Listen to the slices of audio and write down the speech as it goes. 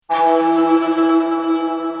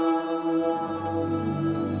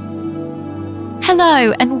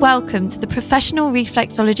Hello and welcome to the Professional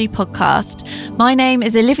Reflexology Podcast. My name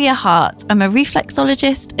is Olivia Hart. I'm a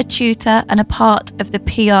reflexologist, a tutor and a part of the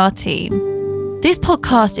PR team. This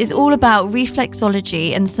podcast is all about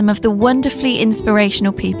reflexology and some of the wonderfully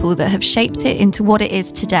inspirational people that have shaped it into what it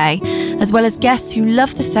is today, as well as guests who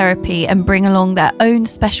love the therapy and bring along their own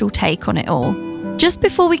special take on it all. Just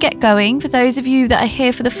before we get going, for those of you that are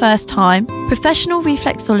here for the first time, Professional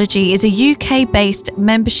Reflexology is a UK-based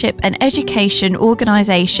membership and education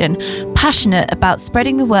organisation passionate about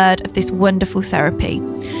spreading the word of this wonderful therapy.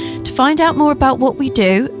 To find out more about what we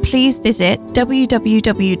do, please visit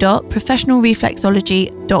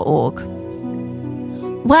www.professionalreflexology.org.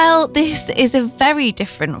 Well, this is a very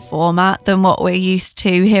different format than what we're used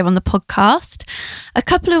to here on the podcast. A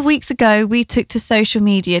couple of weeks ago, we took to social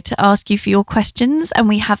media to ask you for your questions, and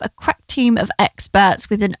we have a crack team of experts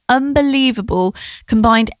with an unbelievable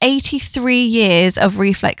combined 83 years of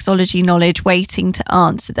reflexology knowledge waiting to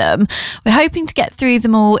answer them. We're hoping to get through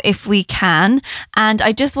them all if we can, and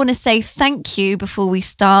I just want to say thank you before we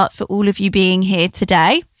start for all of you being here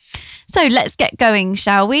today. So let's get going,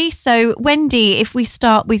 shall we? So Wendy, if we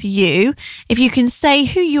start with you, if you can say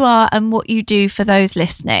who you are and what you do for those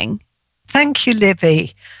listening. Thank you,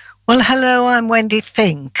 Livy. Well, hello, I'm Wendy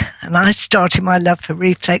Fink, and I started my love for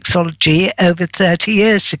reflexology over 30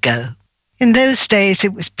 years ago. In those days,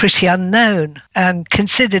 it was pretty unknown and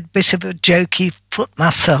considered a bit of a jokey foot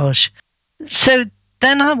massage. So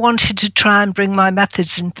then I wanted to try and bring my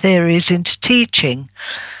methods and theories into teaching.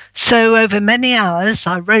 So over many hours,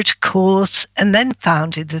 I wrote a course and then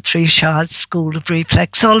founded the Three Shires School of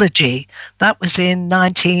Reflexology. That was in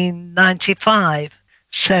 1995.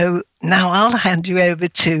 So now I'll hand you over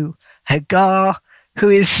to Hagar, who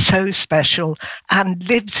is so special and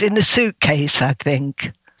lives in a suitcase, I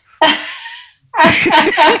think.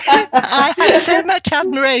 I have so much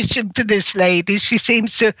admiration for this lady. She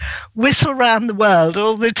seems to whistle around the world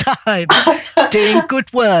all the time, doing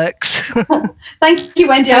good works. Thank you,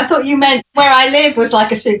 Wendy. I thought you meant where I live was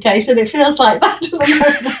like a suitcase, and it feels like that at the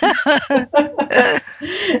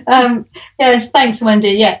moment. Yes, thanks,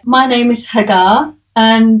 Wendy. Yeah, my name is Hagar,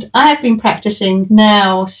 and I have been practicing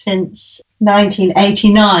now since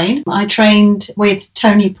 1989. I trained with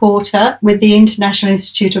Tony Porter with the International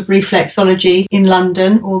Institute of Reflexology in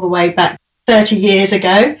London all the way back 30 years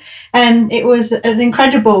ago. And it was an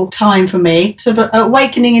incredible time for me. Sort of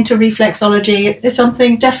awakening into reflexology is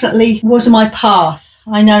something definitely was my path.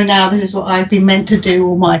 I know now this is what I've been meant to do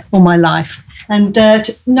all my life. And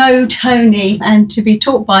to know Tony and to be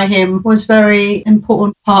taught by him was a very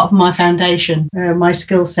important part of my foundation, my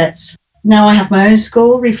skill sets. Now I have my own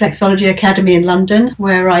school, Reflexology Academy in London,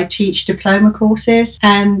 where I teach diploma courses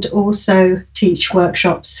and also teach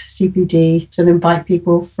workshops, CPD, and invite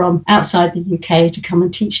people from outside the UK to come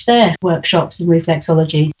and teach their workshops in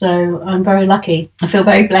reflexology. So I'm very lucky. I feel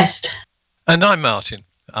very blessed. And I'm Martin.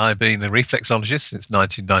 I've been a reflexologist since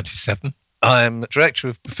 1997. I'm Director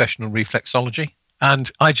of Professional Reflexology.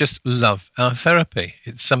 And I just love our therapy.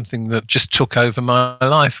 It's something that just took over my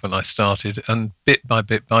life when I started, and bit by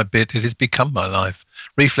bit by bit, it has become my life.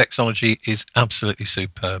 Reflexology is absolutely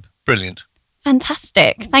superb. Brilliant.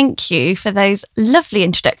 Fantastic. Thank you for those lovely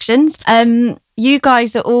introductions. You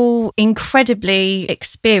guys are all incredibly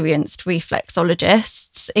experienced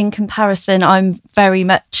reflexologists. In comparison, I'm very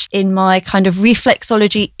much in my kind of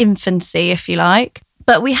reflexology infancy, if you like.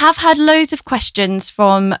 But we have had loads of questions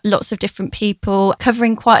from lots of different people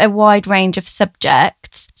covering quite a wide range of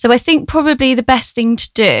subjects. So I think probably the best thing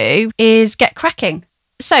to do is get cracking.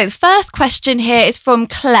 So the first question here is from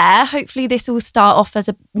Claire. Hopefully this will start off as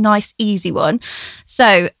a nice, easy one.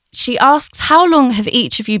 So she asks, how long have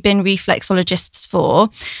each of you been reflexologists for?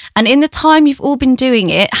 And in the time you've all been doing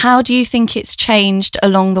it, how do you think it's changed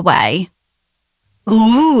along the way?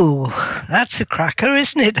 Ooh, that's a cracker,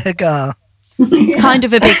 isn't it, Hagar? It's kind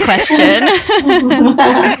of a big question.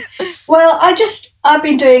 Well, I've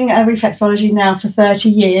been doing reflexology now for 30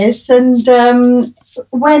 years. And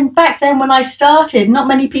when I started, not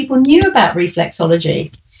many people knew about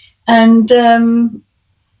reflexology. And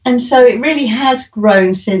so it really has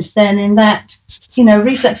grown since then in that,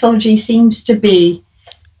 reflexology seems to be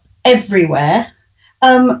everywhere.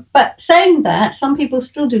 But saying that, some people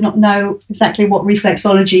still do not know exactly what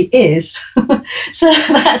reflexology is. So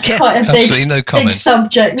that's quite a big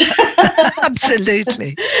subject.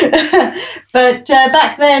 Absolutely. But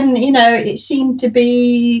back then, it seemed to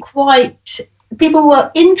be people were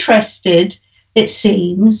interested, it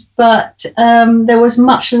seems, but there was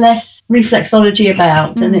much less reflexology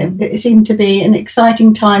about. And it seemed to be an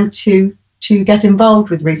exciting time to get involved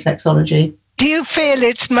with reflexology. Do you feel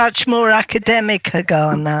it's much more academic,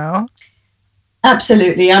 Hagar, now?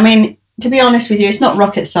 Absolutely. I mean, to be honest with you, it's not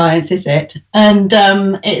rocket science, is it? And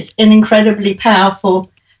it's an incredibly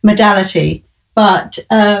powerful modality. But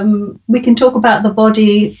we can talk about the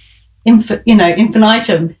body,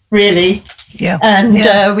 infinitum, really. Yeah.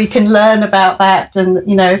 And we can learn about that,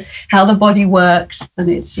 and how the body works, and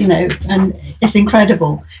it's and it's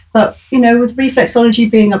incredible. But with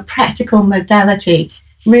reflexology being a practical modality,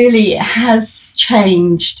 really it has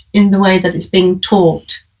changed in the way that it's being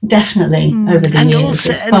taught. Definitely over the years,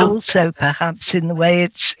 and also perhaps in the way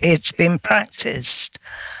it's been practiced.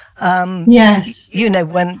 Yes.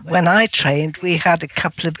 When I trained, we had a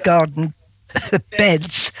couple of garden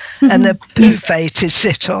beds and a buffet to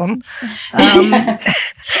sit on. And,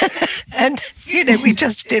 we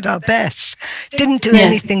just did our best. Didn't do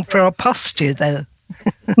anything for our posture, though.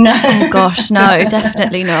 No. Oh, gosh, no,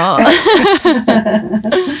 definitely not.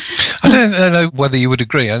 I don't know whether you would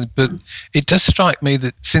agree, but it does strike me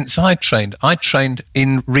that since I trained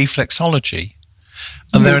in reflexology,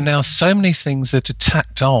 and there are now so many things that are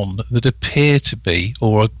tacked on that appear to be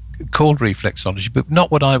or are called reflexology, but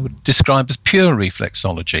not what I would describe as pure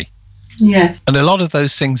reflexology. Yes. And a lot of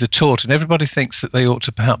those things are taught, and everybody thinks that they ought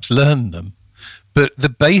to perhaps learn them. But the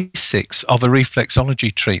basics of a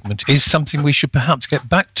reflexology treatment is something we should perhaps get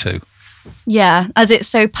back to. Yeah, as it's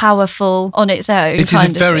so powerful on its own. It is a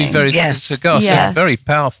very, very, yes. it's a very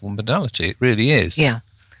powerful modality. It really is. Yeah.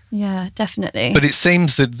 Yeah, definitely. But it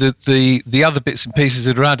seems that the other bits and pieces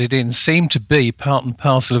that are added in seem to be part and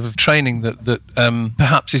parcel of training that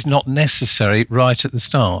perhaps is not necessary right at the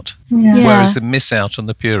start. Yeah. Whereas the miss out on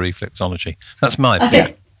the pure reflexology. That's my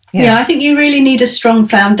opinion. I think you really need a strong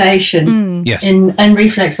foundation Yes. in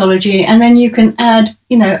reflexology, and then you can add,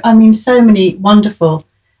 so many wonderful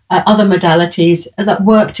other modalities that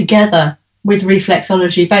work together with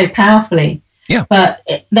reflexology very powerfully. Yeah. But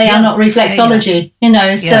they are not reflexology,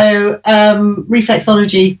 So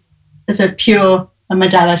reflexology is a pure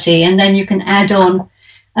modality, and then you can add on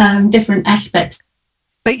different aspects.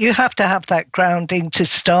 But you have to have that grounding to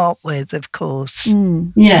start with, of course.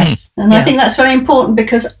 Yes. And I think that's very important,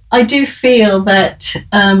 because I do feel that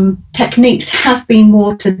techniques have been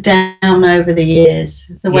watered down over the years,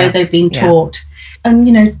 the way they've been taught. And,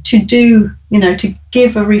 to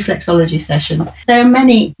give a reflexology session, there are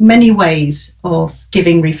many, many ways of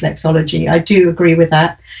giving reflexology. I do agree with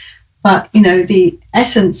that. But, the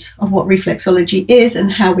essence of what reflexology is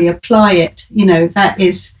and how we apply it, that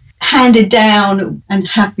is handed down and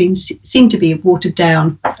seem to be watered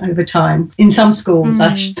down over time in some schools,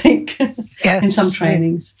 I should think, in some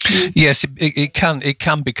trainings. Yeah. Yes, it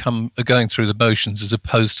can become a going through the motions as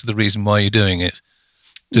opposed to the reason why you're doing it.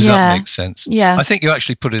 Does that make sense? Yeah. I think you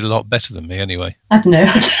actually put it a lot better than me anyway. I don't know.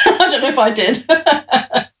 I don't know if I did.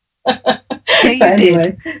 Yeah, you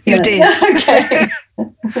did. You did. Okay.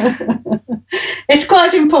 It's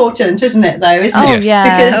quite important, isn't it, though, isn't it? it?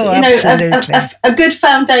 Yeah. Because, a good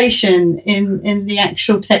foundation in the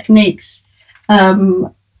actual techniques,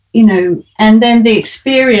 and then the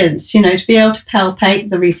experience, to be able to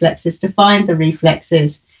palpate the reflexes, to find the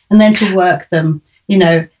reflexes, and then to work them,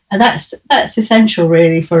 and that's essential,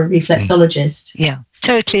 really, for a reflexologist. Yeah,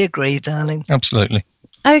 totally agree, darling. Absolutely.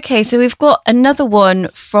 Okay, so we've got another one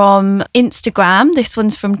from Instagram. This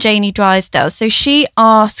one's from Janie Drysdale. So she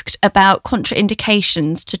asked about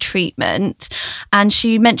contraindications to treatment, and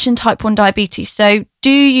she mentioned type 1 diabetes. So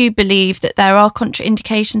do you believe that there are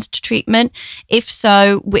contraindications to treatment? If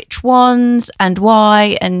so, which ones and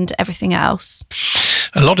why, and everything else?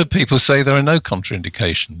 A lot of people say there are no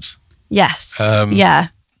contraindications. Yes. Yeah.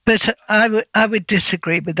 But I would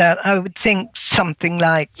disagree with that. I would think something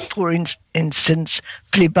like, for instance,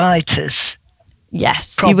 phlebitis.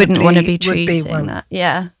 Yes, you wouldn't want to be treating that.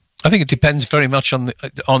 Yeah. I think it depends very much on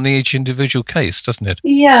each individual case, doesn't it?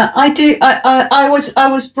 Yeah, I do. I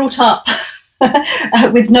was brought up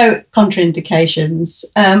with no contraindications,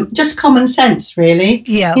 just common sense, really.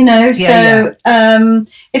 Yeah.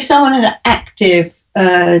 If someone had an active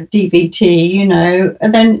DVT,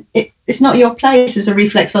 then it's not your place as a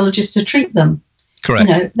reflexologist to treat them.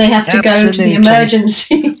 Correct. They have to go to the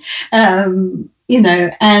emergency, and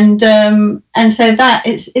so that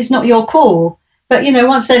is not your call. But,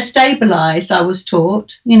 once they're stabilised, I was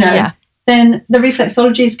taught, then the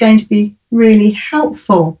reflexology is going to be really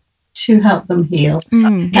helpful to help them heal.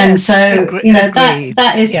 And so,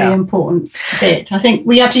 that is the important bit. I think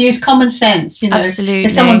we have to use common sense, Absolutely.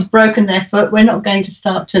 If someone's broken their foot, we're not going to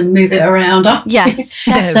start to move it around. Yes,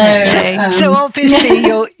 definitely. So obviously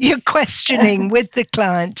your questioning with the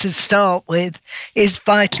client to start with is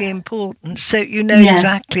vitally important. So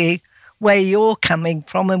exactly where you're coming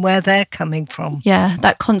from and where they're coming from. Yeah,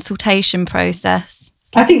 that consultation process.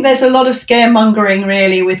 I think there's a lot of scaremongering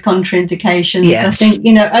really with contraindications. Yes. I think,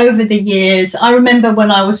 over the years, I remember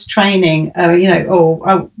when I was training,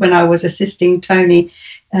 when I was assisting Tony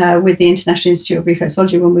with the International Institute of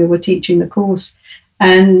Reflexology when we were teaching the course.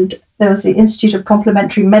 And there was the Institute of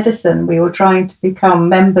Complementary Medicine we were trying to become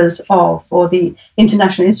members of, or the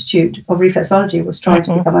International Institute of Reflexology was trying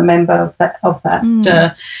to become a member of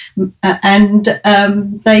that.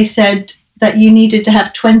 And they said that you needed to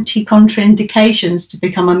have 20 contraindications to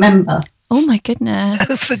become a member. Oh my goodness.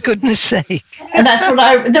 Oh, for goodness sake. And that's what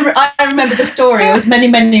I remember the story. It was many,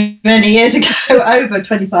 many, many years ago, over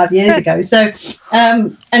 25 years ago. So,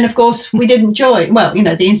 and of course we didn't join. Well,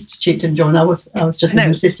 the Institute didn't join. I was just an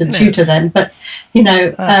assistant tutor then, but,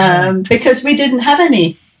 because we didn't have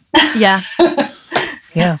any. Yeah.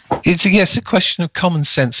 Yeah. It's a question of common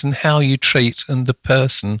sense and how you treat and the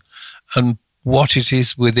person and what it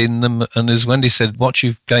is within them. And as Wendy said, what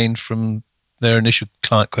you've gained from their initial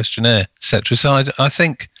client questionnaire, etc. So I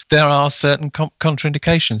think there are certain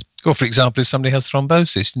contraindications. Or, for example, if somebody has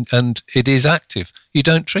thrombosis and it is active, you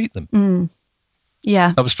don't treat them.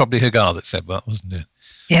 Yeah. That was probably Hagar that said that, wasn't it?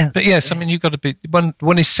 Yeah. But yes, I mean, you've got to be,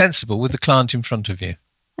 one is sensible with the client in front of you.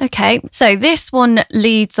 Okay, so this one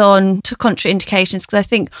leads on to contraindications because I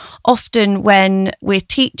think often when we're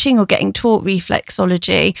teaching or getting taught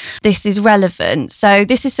reflexology, this is relevant. So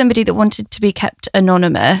this is somebody that wanted to be kept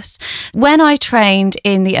anonymous. When I trained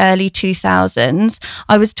in the early 2000s,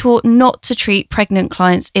 I was taught not to treat pregnant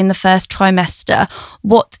clients in the first trimester.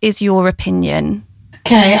 What is your opinion?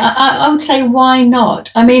 Okay, I would say why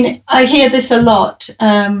not? I mean, I hear this a lot,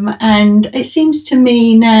 and it seems to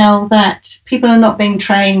me now that people are not being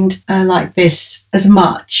trained like this as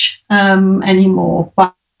much anymore,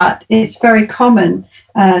 but it's very common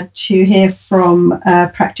to hear from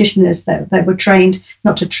practitioners that were trained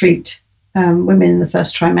not to treat women in the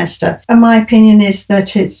first trimester. And my opinion is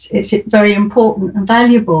that it's very important and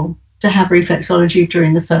valuable to have reflexology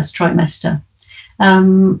during the first trimester.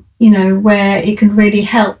 Where it can really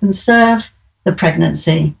help and serve the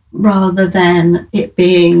pregnancy rather than it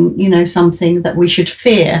being, something that we should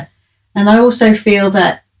fear. And I also feel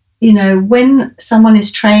that, when someone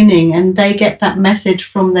is training and they get that message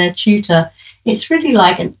from their tutor, it's really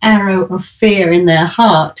like an arrow of fear in their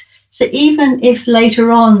heart. So even if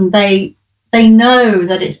later on they know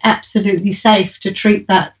that it's absolutely safe to treat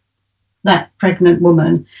that pregnant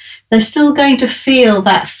woman, they're still going to feel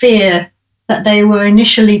that fear that they were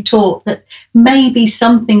initially taught that maybe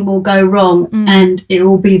something will go wrong and it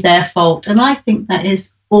will be their fault. And I think that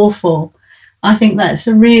is awful. I think that's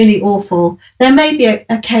really awful. There may be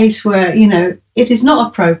a case where, it is not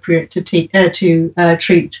appropriate to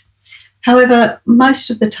treat. However, most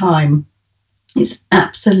of the time it's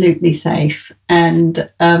absolutely safe. And,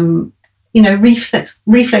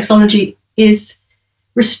 reflexology is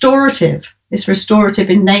restorative. It's restorative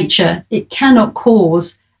in nature. It cannot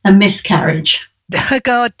cause a miscarriage.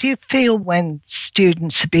 Hagar, do you feel when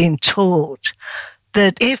students are being taught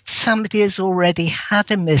that if somebody has already had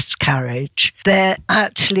a miscarriage, they're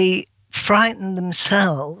actually frightened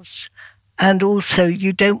themselves? And also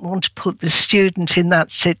you don't want to put the student in that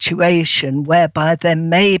situation whereby there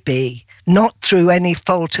may be, not through any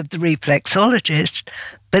fault of the reflexologist,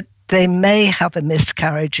 but they may have a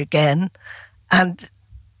miscarriage again, and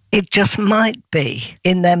it just might be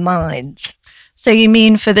in their minds. So you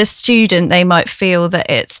mean for the student, they might feel that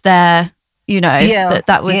it's their,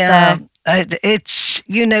 that was their... It's,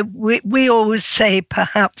 we always say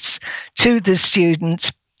perhaps to the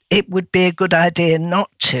students, it would be a good idea not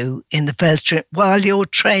to in the first trip while you're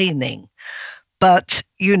training. But,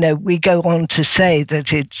 we go on to say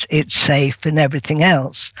that it's safe and everything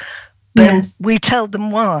else. But we tell them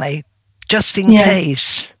why, just in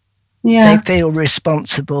case they feel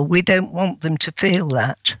responsible. We don't want them to feel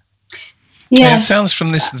that. Yeah, it sounds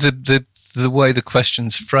from this the way the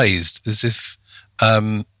question's phrased as if,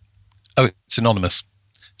 it's anonymous.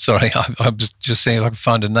 Sorry, I'm just seeing if I can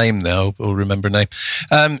find a name now or remember a name.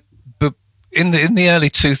 But in the early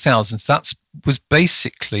 2000s, that was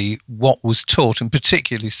basically what was taught, and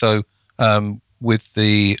particularly so with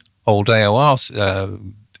the old AOR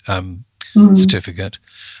certificate,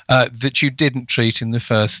 that you didn't treat in the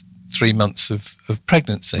first 3 months of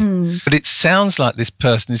pregnancy. But it sounds like this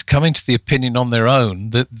person is coming to the opinion on their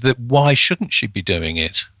own that why shouldn't she be doing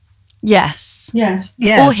it? Yes. Yes.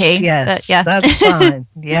 Or he. Yes. Yeah. That's fine.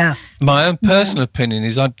 Yeah. My own personal opinion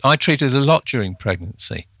is I treated a lot during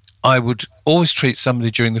pregnancy. I would always treat somebody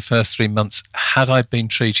during the first 3 months had I been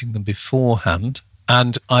treating them beforehand,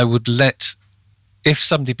 and I would let if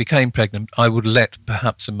somebody became pregnant, I would let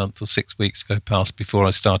perhaps a month or 6 weeks go past before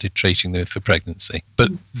I started treating them for pregnancy.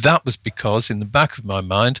 But that was because in the back of my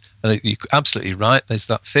mind, and you're absolutely right, there's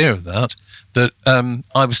that fear of that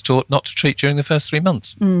I was taught not to treat during the first 3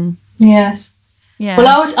 months. Yes. Yeah.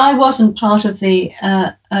 Well, I wasn't part of the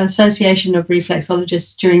Association of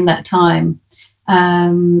Reflexologists during that time.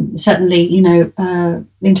 Certainly, the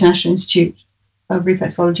International Institute of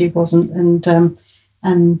Reflexology wasn't,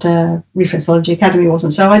 and Reflexology Academy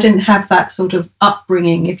wasn't. So I didn't have that sort of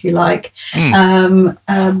upbringing, if you like.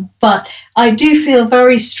 But I do feel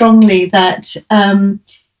very strongly that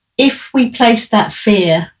if we place that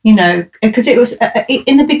fear, because it was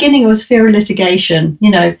in the beginning, it was fear of litigation,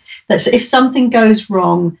 that if something goes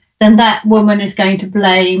wrong, then that woman is going to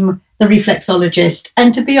blame the reflexologist.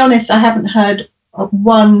 And to be honest, I haven't heard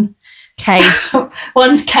one case of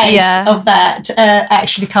that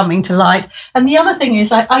actually coming to light. And the other thing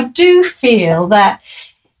is, I do feel that,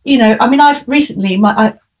 I've recently,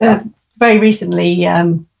 very recently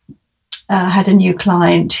had a new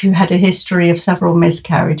client who had a history of several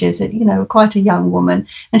miscarriages, quite a young woman,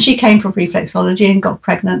 and she came from reflexology and got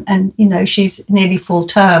pregnant, and, she's nearly full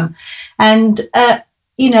term. And,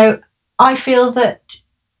 I feel that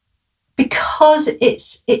because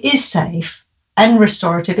it is safe and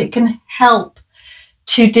restorative, it can help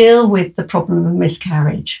to deal with the problem of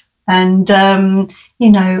miscarriage. And, and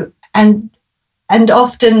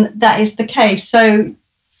often that is the case. So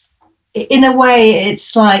in a way,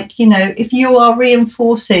 it's like, if you are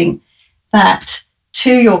reinforcing that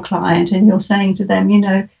to your client and you're saying to them,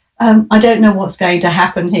 I don't know what's going to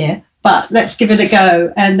happen here, but let's give it a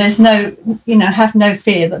go. And there's no, have no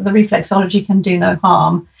fear that the reflexology can do no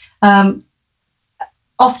harm.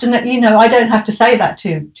 Often, I don't have to say that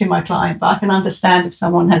to my client, but I can understand if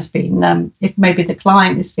someone has been, if maybe the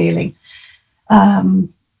client is feeling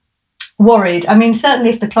worried. I mean,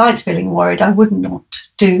 certainly if the client's feeling worried, I would not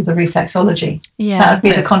do the reflexology. Yeah. That would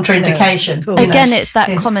be the contraindication. No, Again, it's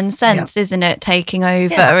that common sense, isn't it? Taking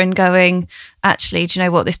over and going, actually, do you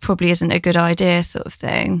know what? This probably isn't a good idea, sort of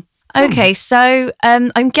thing. Okay, so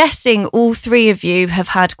I'm guessing all three of you have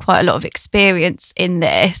had quite a lot of experience in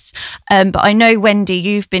this, but I know, Wendy,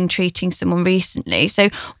 you've been treating someone recently. So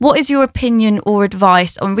what is your opinion or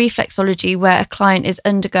advice on reflexology where a client is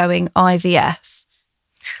undergoing IVF?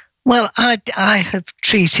 Well, I have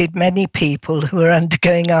treated many people who are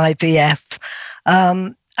undergoing IVF.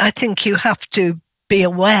 I think you have to be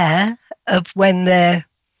aware of when they're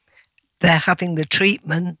having the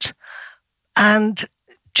treatment and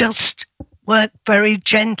just work very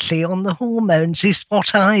gently on the hormones is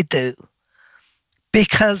what I do.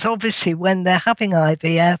 Because obviously when they're having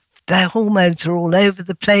IVF, their hormones are all over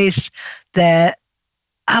the place. They're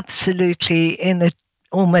absolutely in a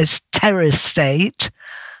almost terror state.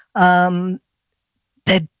 They're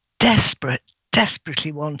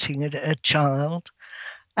desperately wanting a child.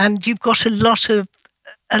 And you've got a lot of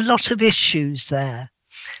issues there.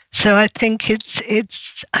 So I think it's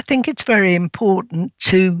very important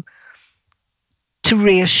to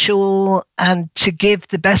reassure and to give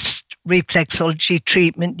the best reflexology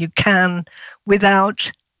treatment you can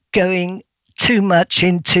without going too much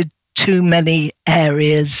into too many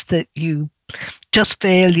areas that you just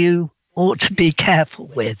feel you ought to be careful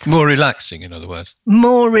with. More relaxing, in other words.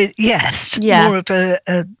 More of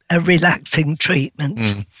a relaxing treatment.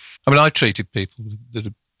 I mean, I treated people that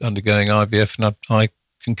are undergoing IVF, and I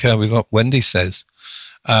concur with what Wendy says.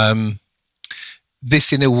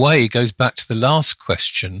 This, in a way, goes back to the last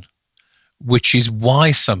question, which is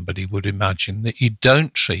why somebody would imagine that you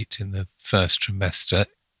don't treat in the first trimester.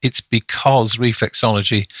 It's because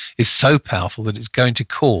reflexology is so powerful that it's going to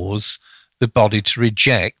cause the body to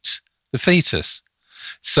reject the fetus.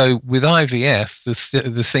 So with IVF,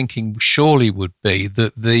 the thinking surely would be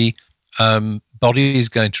that the body is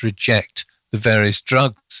going to reject the various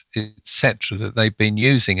drugs, etc., that they've been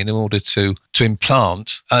using in order to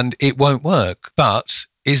implant, and it won't work. But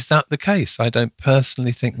is that the case? I don't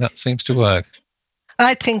personally think that seems to work.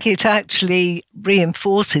 I think it actually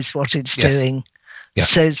reinforces what it's doing. Yeah.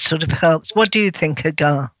 So it sort of helps. What do you think,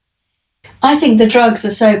 Hagar? I think the drugs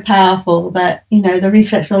are so powerful that, the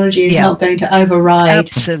reflexology is not going to override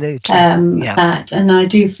Absolutely. that. And I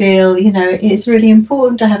do feel, it's really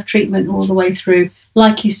important to have treatment all the way through.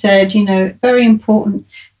 Like you said, very important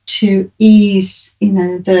to ease,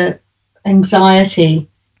 the anxiety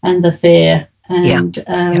and the fear. And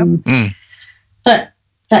that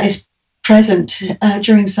is present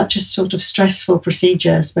during such a sort of stressful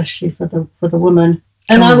procedure, especially for the woman.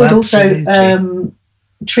 And I would also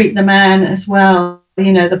treat the man as well,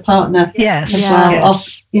 the partner as well,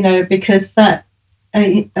 because that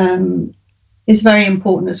is very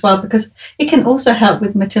important as well, because it can also help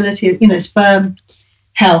with motility, sperm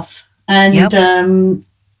health, and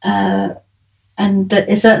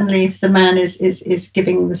certainly if the man is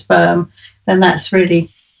giving the sperm, then that's really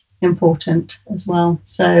important as well.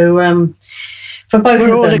 So for both we're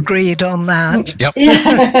of all them, agreed on that. Yep.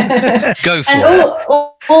 Yeah. Go for and it.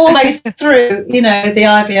 all the way through, the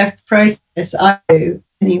IVF process, I do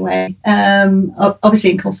anyway.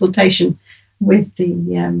 Obviously in consultation with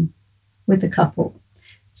the couple.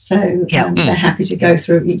 So they're happy to go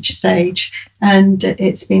through each stage, and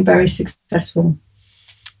it's been very successful.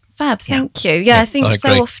 Fab, thank you. Yeah, I think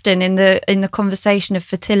so often in the conversation of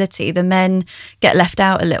fertility, the men get left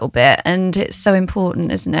out a little bit, and it's so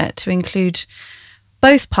important, isn't it, to include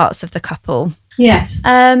both parts of the couple. Yes.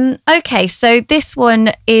 Okay, so this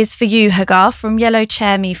one is for you, Hagar, from Yellow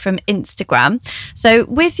Chair Me from Instagram. So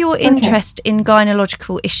with your interest in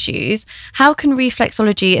gynecological issues, how can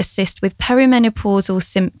reflexology assist with perimenopausal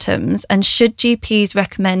symptoms, and should GPs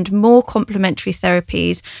recommend more complementary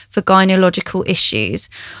therapies for gynecological issues?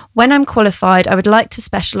 When I'm qualified, I would like to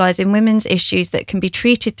specialise in women's issues that can be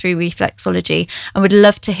treated through reflexology, and would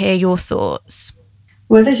love to hear your thoughts.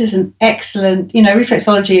 Well, this is an excellent,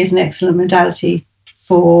 reflexology is an excellent modality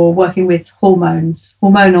for working with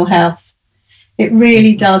hormonal health. It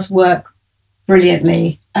really does work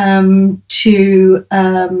brilliantly to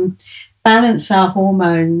balance our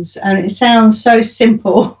hormones. And it sounds so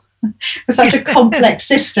simple for such a complex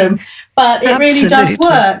system, but it really does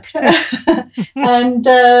work. And,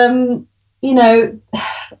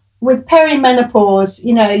 with perimenopause,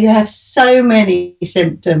 you have so many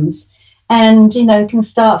symptoms. And, can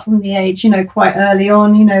start from the age, quite early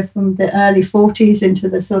on, from the early 40s into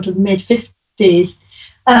the sort of mid 50s.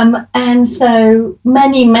 And so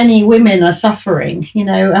many women are suffering,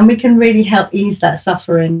 and we can really help ease that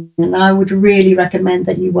suffering. And I would really recommend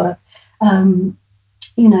that you work,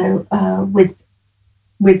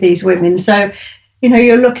 with these women. So,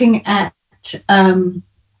 you're looking at,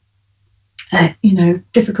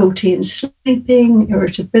 difficulty in sleeping,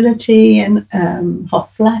 irritability, and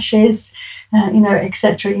hot flashes,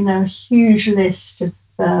 etc. A huge list of,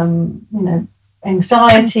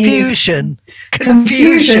 anxiety, confusion,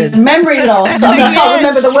 memory loss. I can't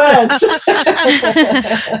remember the words.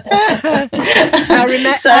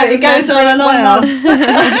 So it goes on and on and on.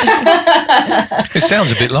 It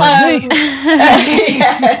sounds a bit like me.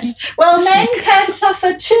 Yes. Well, men can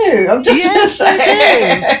suffer too. I'm just going to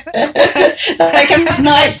say. They can have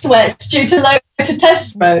night sweats due to low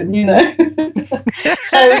testosterone,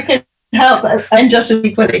 So it can help, and just as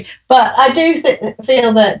equally. But I do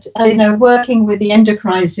feel that, working with the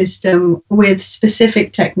endocrine system with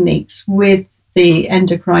specific techniques with the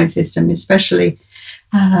endocrine system, especially,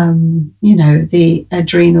 the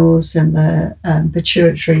adrenals and the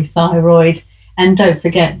pituitary, thyroid, and don't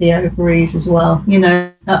forget the ovaries as well,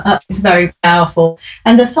 it's very powerful.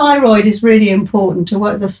 And the thyroid is really important. To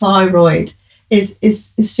work the thyroid is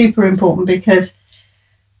super important, because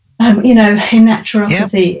in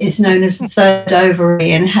naturopathy, it's known as the third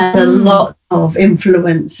ovary and has a lot of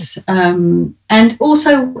influence. And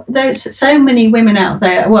also, there's so many women out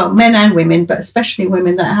there, well, men and women, but especially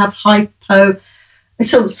women, that have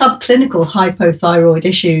subclinical hypothyroid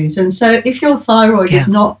issues. And so if your thyroid is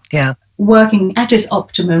not working at its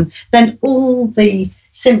optimum, then all the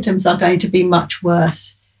symptoms are going to be much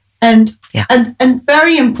worse. And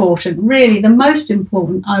very important, really, the most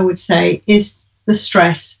important, I would say, is the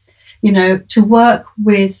stress. To work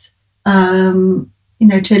with, to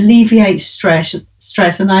alleviate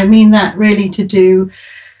stress. And I mean that really to do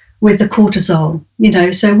with the cortisol,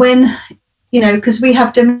 so when, because we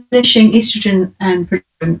have diminishing estrogen and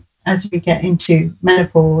progesterone as we get into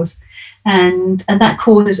menopause, and that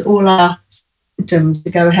causes all our symptoms to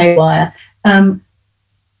go haywire.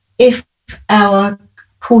 If our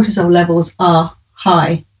cortisol levels are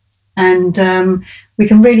high, and we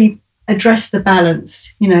can really address the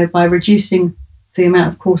balance, by reducing the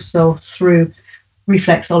amount of cortisol through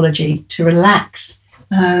reflexology to relax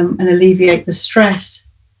and alleviate the stress,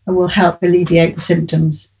 and will help alleviate the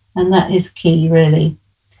symptoms. And that is key, really,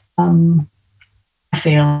 I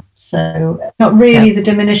feel. So not really the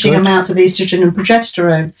diminishing amount of estrogen and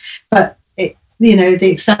progesterone, but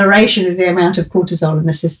the acceleration of the amount of cortisol in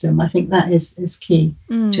the system. I think that is key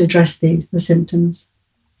to address the symptoms.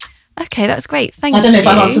 Okay, that's great. Thank you. I don't know if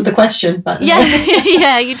I've answered the question, but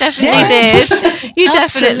yeah, you definitely did. You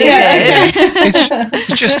definitely did.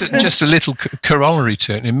 It's just a little corollary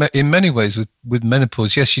to it. In many ways, with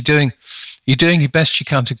menopause, yes, you're doing your best you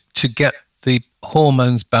can to get the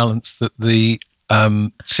hormones balanced, that the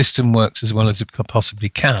system works as well as it possibly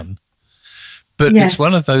can. But it's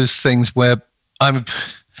one of those things where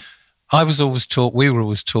I was always taught, we were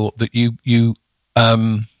always taught that you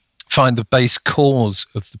find the base cause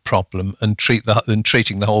of the problem and treating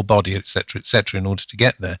the whole body, etc., in order to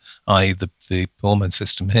get there, i.e. the hormone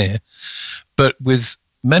system here. But with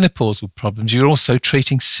menopausal problems, you're also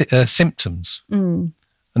treating symptoms. And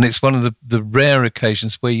it's one of the rare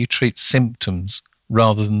occasions where you treat symptoms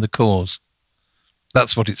rather than the cause.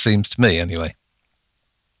 That's what it seems to me, anyway.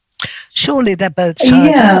 Surely they're both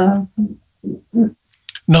tied up.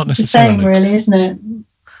 Not it's necessarily. the same, really, isn't it?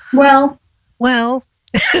 Well,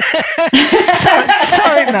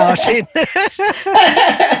 sorry, Martin.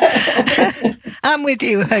 I'm with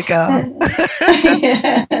you, Hagar.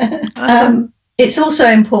 It's also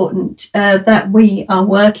important that we are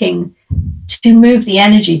working to move the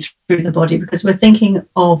energy through the body, because we're thinking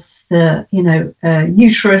of the,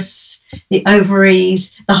 uterus, the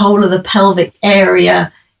ovaries, the whole of the pelvic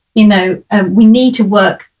area. We need to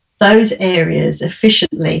work those areas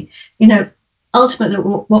efficiently. Ultimately,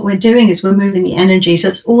 what we're doing is we're moving the energy. So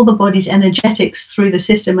it's all the body's energetics through the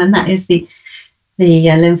system, and that is the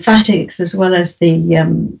lymphatics as well as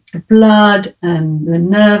the blood and the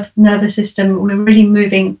nervous system. We're really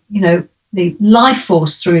moving, the life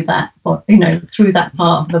force through that, through that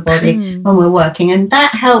part of the body when we're working, and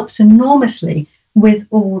that helps enormously with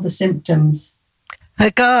all the symptoms.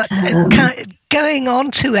 Hagar, going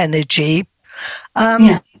on to energy,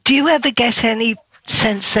 do you ever get any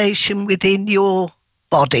sensation within your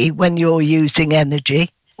body when you're using energy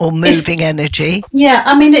or moving energy? Yeah,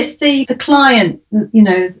 I mean, it's the client,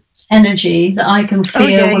 energy that I can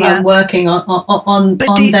feel when I'm working on them.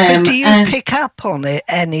 But do you pick up on it,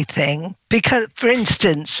 anything? Because, for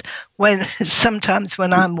instance, sometimes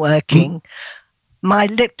when I'm working, my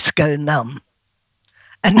lips go numb.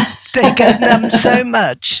 And they go numb so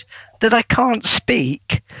much that I can't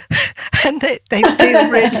speak. And they feel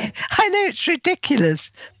really... I know it's ridiculous,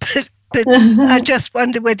 but I just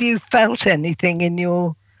wonder whether you felt anything in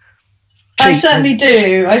your treatments.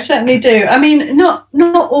 I certainly do. I mean, not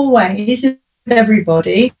always with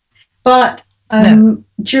everybody, but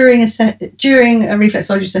during a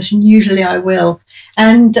reflexology session, usually I will.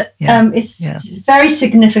 And it's very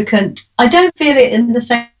significant. I don't feel it in the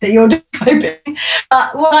same that you're describing,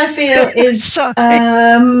 but what I feel is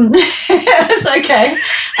it's okay.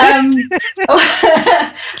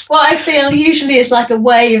 What I feel usually is like a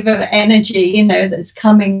wave of energy, that's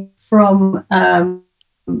coming from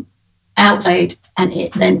outside and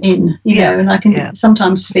then in, and I can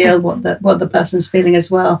sometimes feel what the person's feeling as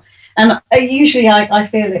well. And usually I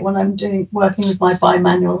feel it when I'm working with my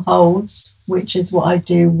bimanual holds, which is what I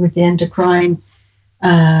do with the endocrine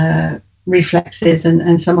reflexes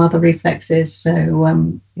and some other reflexes. So,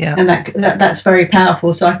 and that's very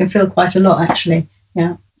powerful. So I can feel quite a lot, actually.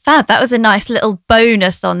 Yeah. Fab. That was a nice little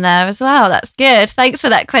bonus on there as well. That's good. Thanks for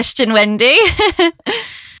that question, Wendy.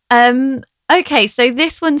 Okay, so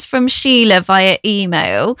this one's from Sheila via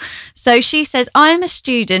email. So she says, I'm a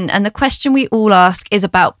student and the question we all ask is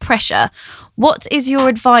about pressure. What is your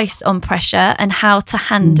advice on pressure and how to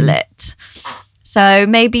handle it? So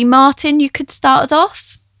maybe Martin, you could start us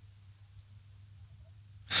off.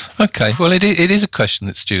 Okay, well, it is a question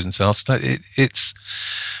that students ask. It's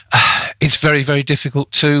very, very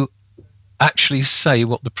difficult to actually say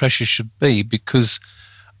what the pressure should be because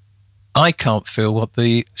I can't feel what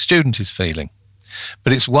the student is feeling.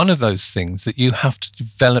 But it's one of those things that you have to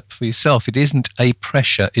develop for yourself. It isn't a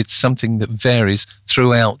pressure. It's something that varies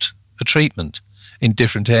throughout a treatment in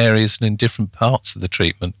different areas and in different parts of the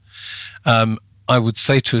treatment. I would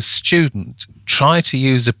say to a student, try to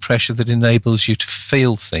use a pressure that enables you to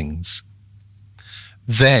feel things.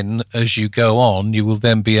 Then, as you go on, you will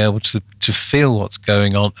then be able to feel what's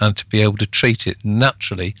going on and to be able to treat it.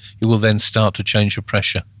 Naturally, you will then start to change your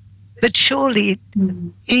pressure. But surely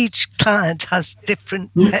each client has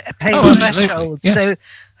different pain thresholds. Yes. So,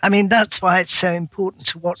 I mean, that's why it's so important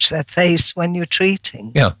to watch their face when you're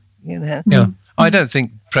treating. Yeah. Yeah. I don't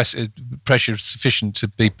think pressure is sufficient to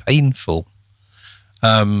be painful,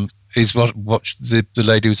 is what the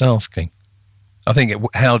lady was asking. I think,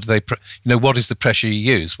 how do they, what is the pressure you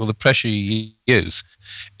use? Well, the pressure you use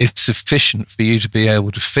is sufficient for you to be able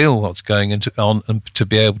to feel what's going on and to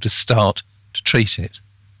be able to start to treat it.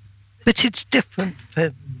 But it's different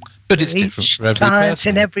for each client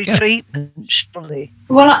in every treatment, surely.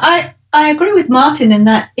 Well, I agree with Martin in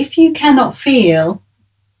that if you cannot feel,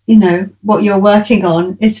 what you're working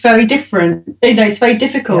on, it's very different. It's very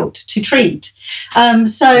difficult to treat.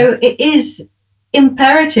 So it is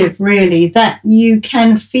imperative, really, that you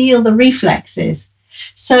can feel the reflexes.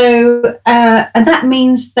 So, and that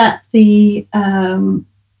means that the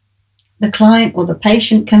the client or the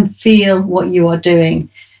patient can feel what you are doing.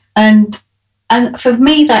 And for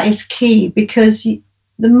me, that is key, because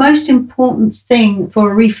the most important thing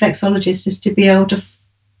for a reflexologist is to be able to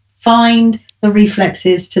find the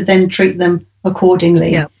reflexes to then treat them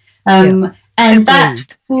accordingly. Yeah. And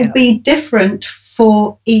that will be different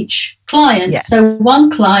for each client. Yes. So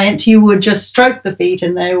one client, you would just stroke the feet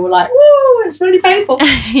and they were like, "Woo, it's really painful."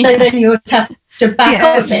 So then you would have to back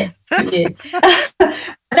off a bit. For you.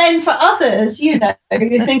 Then for others, you know,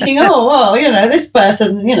 you're thinking, "Oh, well, you know, this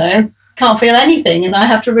person, you know, can't feel anything and I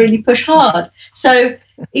have to really push hard." So,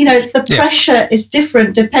 you know, the pressure is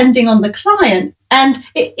different depending on the client. And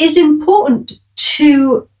it is important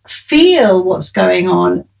to feel what's going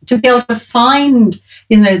on, to be able to find,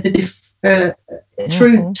 you know,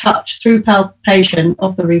 through touch, through palpation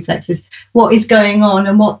of the reflexes, what is going on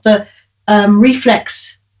and what the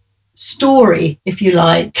reflex story, if you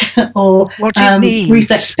like, or what it needs.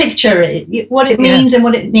 Reflex picture, what it means and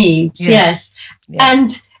what it needs. Yes.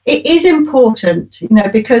 And it is important, you know,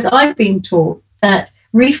 because I've been taught that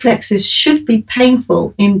reflexes should be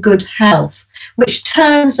painful in good health, which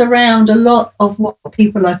turns around a lot of what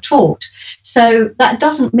people are taught. So that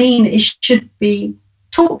doesn't mean it should be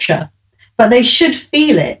torture, but they should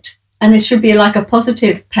feel it. And it should be like a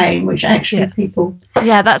positive pain, which actually people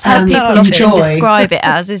that's how people often describe it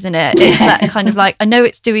as, isn't it? It's that kind of like, I know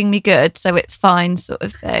it's doing me good, so it's fine sort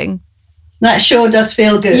of thing. That sure does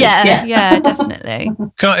feel good. Yeah, definitely.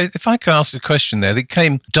 If I could ask a question there, that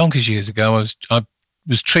came donkeys years ago. I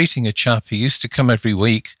was treating a chap who used to come every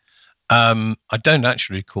week. I don't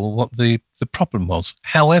actually recall what the problem was.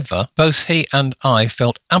 However, both he and I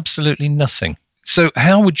felt absolutely nothing. So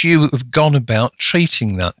how would you have gone about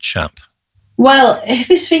treating that chap? Well, if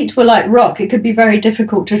his feet were like rock, it could be very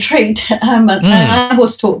difficult to treat. And I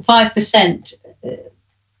was taught 5%.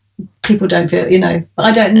 People don't feel, you know,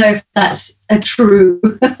 I don't know if that's a true,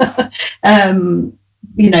 if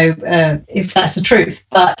that's the truth,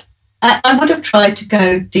 but I would have tried to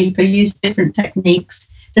go deeper, use different techniques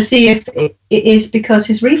to see if it is because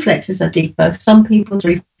his reflexes are deeper. Some people's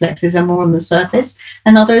reflexes are more on the surface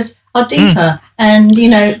and others are deeper. And, you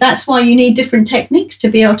know, that's why you need different techniques to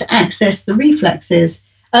be able to access the reflexes.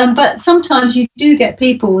 But sometimes you do get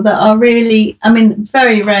people that are really, I mean,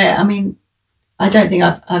 very rare. I mean, I don't think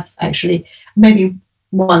I've actually, maybe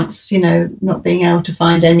once, you know, not being able to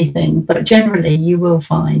find anything, but generally you will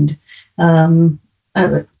find.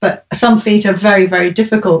 But some feet are very, very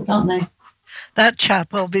difficult, aren't they? That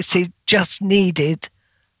chap obviously just needed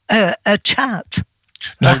a chat.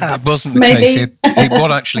 No, it wasn't the case.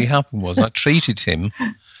 What actually happened was I treated him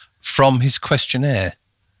from his questionnaire.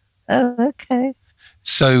 Oh, okay.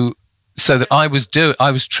 So that I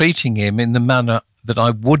was treating him in the manner that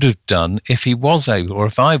I would have done if he was able, or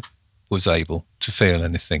if I was able to feel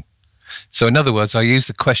anything. So in other words, I used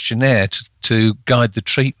the questionnaire to guide the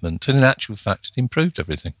treatment, and in actual fact, it improved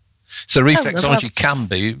everything. So reflexology can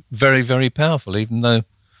be very, very powerful, even though...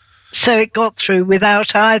 So it got through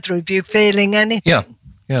without either of you feeling anything? Yeah.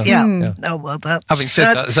 Oh, well, that's... Having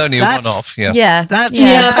said that, it's only a one-off, That's but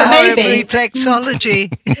power maybe of reflexology.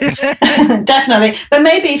 Definitely. But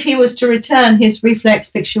maybe if he was to return, his reflex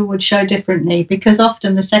picture would show differently, because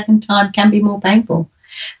often the second time can be more painful.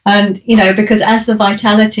 And, you know, because as the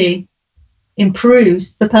vitality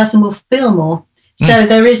improves, the person will feel more. So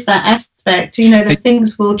there is that aspect, you know, that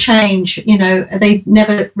things will change, you know, they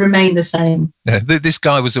never remain the same. Yeah, this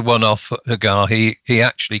guy was a one-off Hagar. He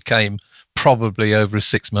actually came probably over a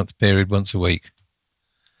 6-month period once a week.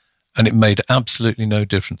 And it made absolutely no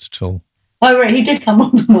difference at all. Oh, right, he did come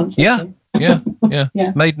more than once. Yeah.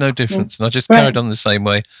 Made no difference. And I just carried on the same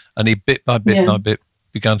way. And he bit by bit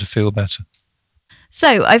began to feel better.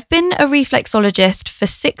 So I've been a reflexologist for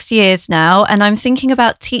 6 years now, and I'm thinking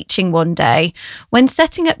about teaching one day. When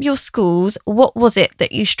setting up your schools, what was it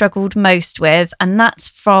that you struggled most with? And that's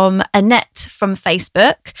from Annette from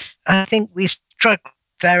Facebook. I think we struggle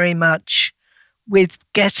very much with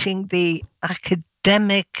getting the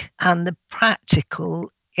academic and the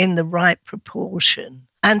practical in the right proportion,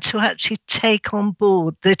 and to actually take on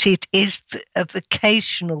board that it is a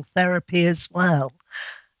vocational therapy as well.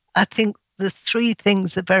 I think the 3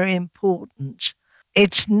 things are very important.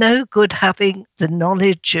 It's no good having the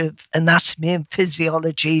knowledge of anatomy and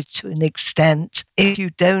physiology to an extent if you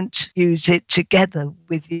don't use it together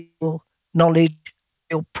with your knowledge,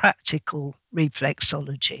 your practical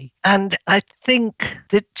reflexology. And I think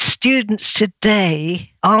that students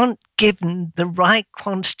today aren't given the right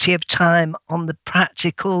quantity of time on the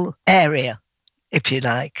practical area, if you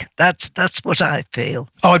like. That's what I feel.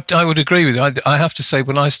 Oh, I would agree with you. I have to say,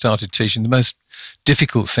 when I started teaching, the most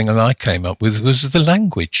difficult thing that I came up with was the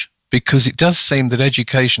language. because it does seem that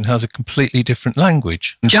education has a completely different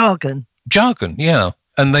language. Jargon. Jargon, yeah.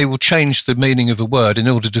 And they will change the meaning of a word in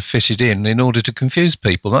order to fit it in order to confuse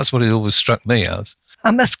people. That's what it always struck me as.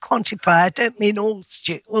 I must quantify. I don't mean all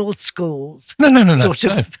schools. No. Sort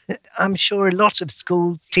of. I'm sure a lot of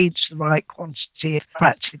schools teach the right quantity of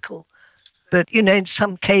practical, but in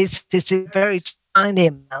some cases it's a very tiny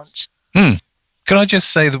amount. Can I just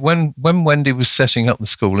say that when Wendy was setting up the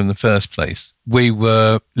school in the first place, we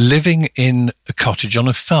were living in a cottage on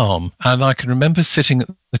a farm, and I can remember sitting at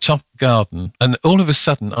the top of the garden, and all of a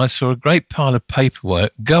sudden I saw a great pile of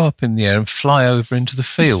paperwork go up in the air and fly over into the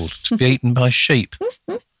field to be eaten by sheep.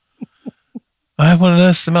 I want to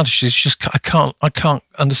nurse the matter. She's just, I can't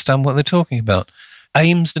understand what they're talking about.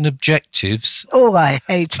 Aims and objectives. Oh, I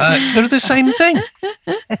hate it. They're the same thing.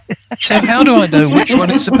 So how do I know which one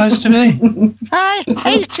it's supposed to be? I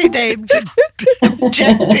hated aims and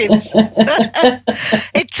objectives.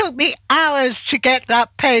 It took me hours to get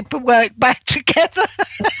that paperwork back together.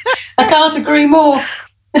 I can't agree more.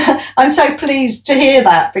 I'm so pleased to hear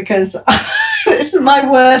that, because this is my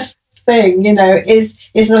worst thing, is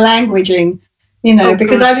the languaging,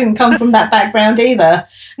 because I didn't come from that background either.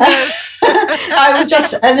 I was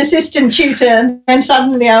just an assistant tutor, and then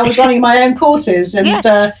suddenly I was running my own courses, and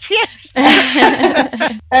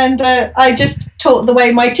and I just taught the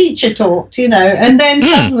way my teacher taught, and then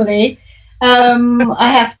suddenly I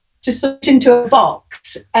have to sort into a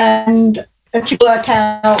box and to work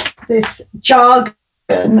out this jargon,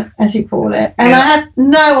 as you call it, and I had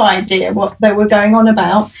no idea what they were going on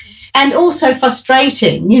about. And also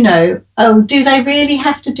frustrating, do they really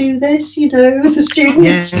have to do this, the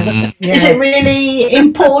students? Yes. Is it really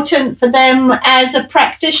important for them as a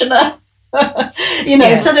practitioner?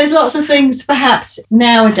 So there's lots of things perhaps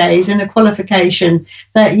nowadays in a qualification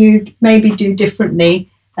that you'd maybe do differently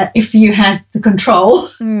if you had the control.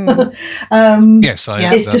 Yes,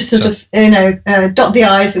 it's to sort of, dot the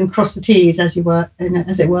I's and cross the T's, as it were.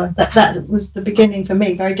 That was the beginning for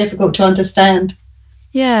me, very difficult to understand.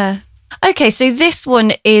 Yeah. Okay, so this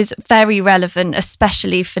one is very relevant,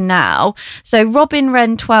 especially for now. So Robin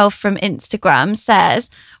Wren 12 from Instagram says,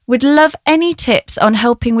 would love any tips on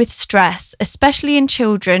helping with stress, especially in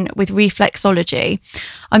children with reflexology.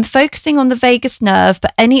 I'm focusing on the vagus nerve,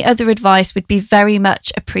 but any other advice would be very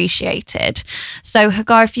much appreciated. So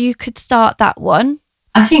Hagar, if you could start that one.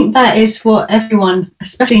 I think that is what everyone,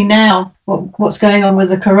 especially now, what's going on with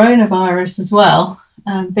the coronavirus as well.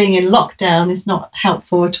 Being in lockdown is not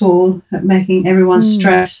helpful at all at making everyone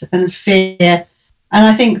stress and fear. And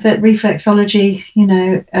I think that reflexology,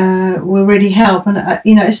 will really help. And,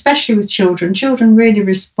 especially with children. Children really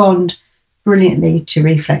respond brilliantly to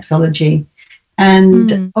reflexology.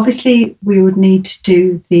 And obviously we would need to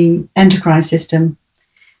do the endocrine system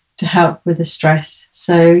to help with the stress.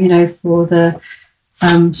 So, for the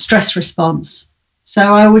stress response.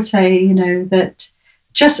 So I would say, that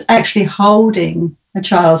just actually holding a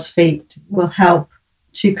child's feet will help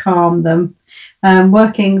to calm them.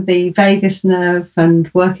 Working the vagus nerve and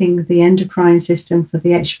working the endocrine system for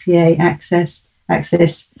the HPA axis,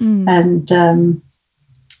 and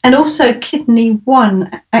also kidney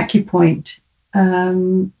 1 acupoint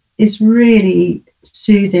is really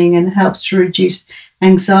soothing and helps to reduce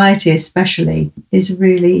anxiety, especially, is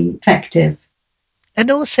really effective. And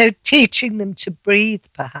also teaching them to breathe,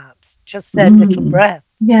 perhaps, just their little breath.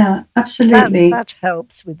 Yeah, absolutely. That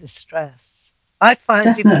helps with the stress. I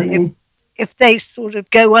find if they sort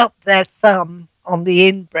of go up their thumb on the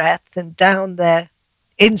in-breath and down their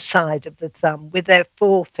inside of the thumb with their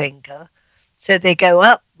forefinger, so they go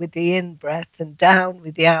up with the in-breath and down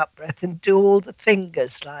with the out-breath and do all the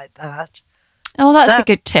fingers like that. Oh, that's a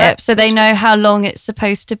good tip. So they know how long it's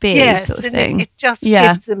supposed to be, sort of thing. It just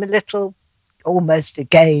gives them a little, almost a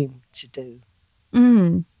game to do.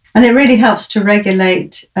 And it really helps to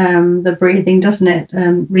regulate the breathing, doesn't it?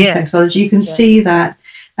 Reflexology. You can see that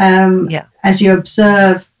as you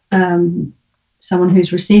observe someone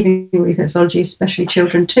who's receiving reflexology, especially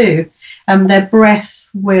children too, their breath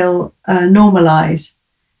will normalise.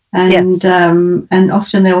 And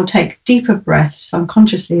often they will take deeper breaths,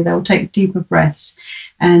 unconsciously they will take deeper breaths,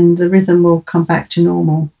 and the rhythm will come back to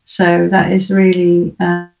normal. So that is really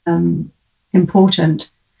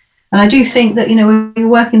important. And I do think that, when you're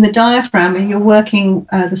working the diaphragm and you're working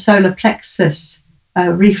the solar plexus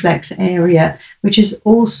reflex area, which is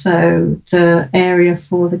also the area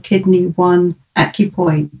for the kidney 1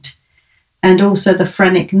 acupoint and also the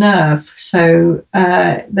phrenic nerve. So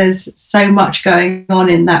there's so much going on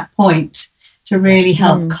in that point to really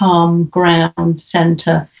help calm, ground,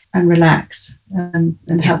 center and relax and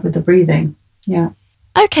help with the breathing. Yeah.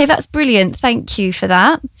 Okay, that's brilliant. Thank you for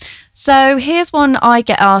that. So here's one I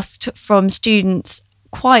get asked from students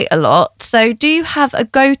quite a lot. So do you have a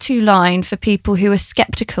go-to line for people who are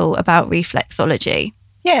sceptical about reflexology?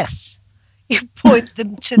 Yes. You point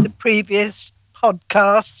them to the previous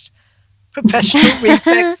podcast,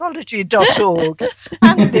 professionalreflexology.org,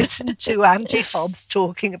 and listen to Angie Hobbs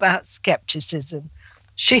talking about skepticism.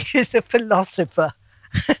 She is a philosopher,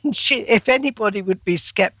 and if anybody would be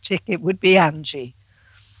skeptic, it would be Angie.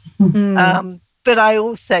 But I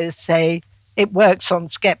also say it works on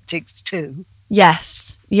skeptics too.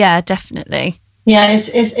 Yes. Yeah, definitely. Yeah,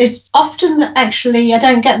 it's often, actually, I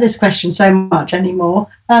don't get this question so much anymore.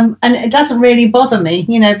 And it doesn't really bother me,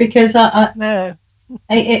 because No.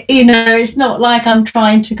 It's not like I'm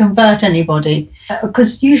trying to convert anybody,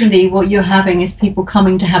 because usually what you're having is people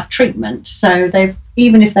coming to have treatment. So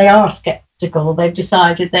even if they are skeptical, they've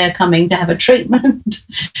decided they're coming to have a treatment.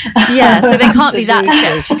 Yeah, so they can't be that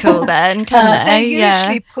skeptical then, can they? They're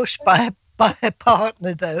usually pushed by a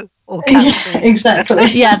partner, though. Yeah,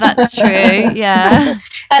 exactly. Yeah, that's true. Yeah.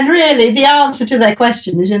 And really, the answer to their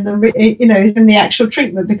question is in the actual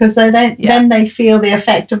treatment, because then they feel the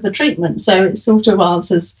effect of the treatment. So it sort of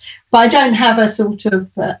answers. But I don't have a sort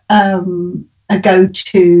of a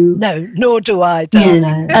go-to. No, nor do I.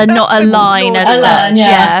 Not a line as such.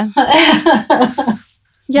 Yeah.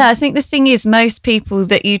 Yeah, I think the thing is, most people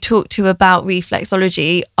that you talk to about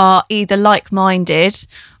reflexology are either like-minded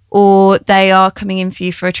or they are coming in for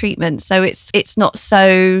you for a treatment. So it's not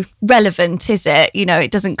so relevant, is it?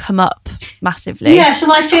 It doesn't come up massively. Yes,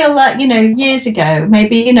 and I feel like, years ago,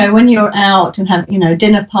 maybe, when you're out and have,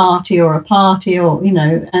 dinner party or a party or,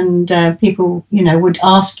 and people, would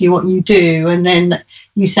ask you what you do, and then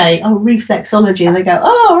you say, oh, reflexology, and they go,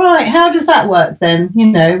 oh, right, how does that work then?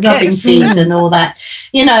 Rubbing feet and all that,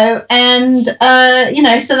 and,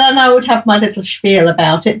 so then I would have my little spiel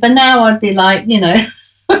about it. But now I'd be like,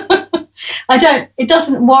 it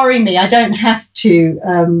doesn't worry me. I don't have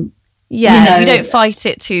to, you don't fight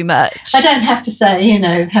it too much. I don't have to say,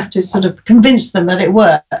 have to sort of convince them that it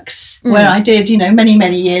works. Where I did, many,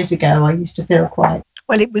 many years ago, I used to feel quite.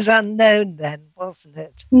 Well, it was unknown then, wasn't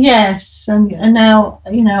it? Yes. And now,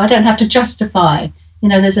 I don't have to justify,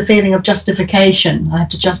 there's a feeling of justification. I have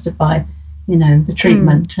to justify, the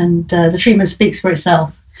treatment, and the treatment speaks for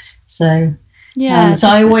itself. So. Yeah. So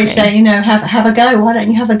I always say, have a go. Why don't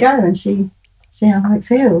you have a go and see how it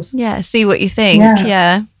feels? Yeah, see what you think.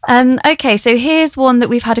 Yeah. Okay, so here's one that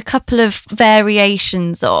we've had a couple of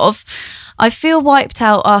variations of. I feel wiped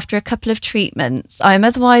out after a couple of treatments. I am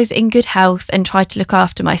otherwise in good health and try to look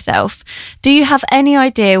after myself. Do you have any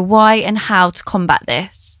idea why and how to combat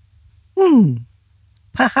this?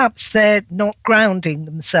 Perhaps they're not grounding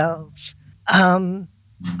themselves.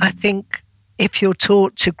 I think if you're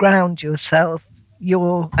taught to ground yourself,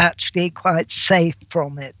 you're actually quite safe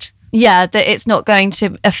from it. Yeah, that it's not going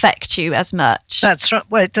to affect you as much. That's right.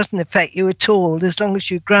 Well, it doesn't affect you at all as long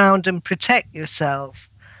as you ground and protect yourself.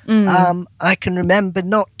 I can remember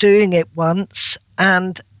not doing it once,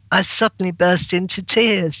 and I suddenly burst into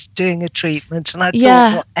tears doing a treatment, and I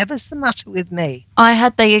thought, whatever's the matter with me? I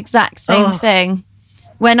had the exact same thing.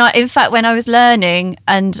 When I was learning,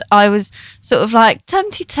 and I was sort of like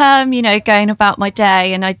tum-ti-tum, going about my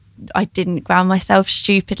day, and I didn't ground myself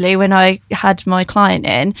stupidly when I had my client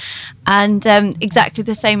in, and exactly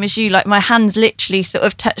the same as you, like my hands literally sort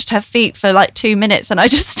of touched her feet for like 2 minutes, and I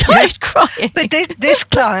just started crying. But this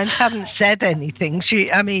client hadn't said anything.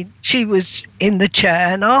 She was in the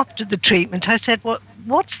chair, and after the treatment, I said,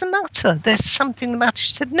 "What's the matter? There's something the matter."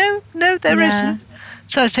 She said, "No, there isn't."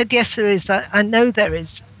 So I said, "Yes, there is. I know there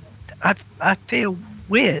is. I feel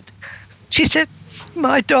weird." She said,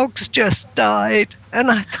 "My dog's just died." And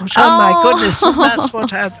I thought, oh my goodness, and that's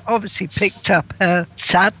what had obviously picked up her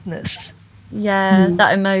sadness. Yeah,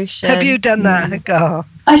 that emotion. Have you done that, Hagar?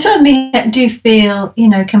 I certainly do feel,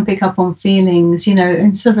 can pick up on feelings,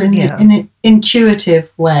 in sort of in an intuitive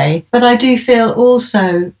way. But I do feel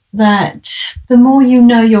also that the more you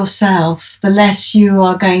know yourself, the less you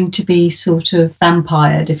are going to be sort of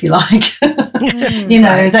vampired, if you like.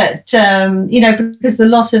 Because the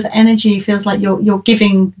loss of energy feels like you're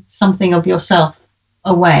giving something of yourself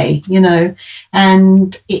away,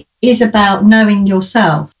 and it is about knowing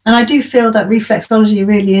yourself. And I do feel that reflexology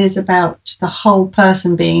really is about the whole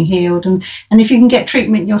person being healed. And if you can get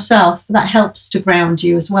treatment yourself, that helps to ground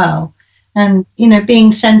you as well. And,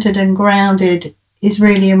 being centered and grounded is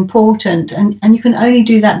really important. And you can only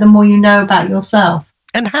do that the more you know about yourself.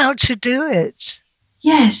 And how to do it.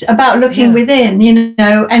 Yes, about looking within,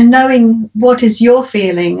 and knowing what is your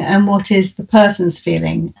feeling and what is the person's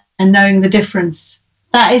feeling, and knowing the difference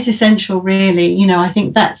that is essential, really. I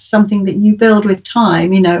think that's something that you build with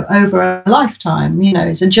time, over a lifetime.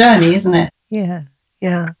 It's a journey, isn't it? Yeah,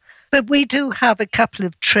 yeah. But we do have a couple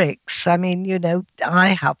of tricks. I mean, I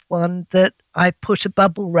have one that I put a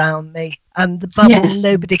bubble round me, and the bubble,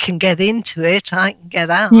 nobody can get into it. I can get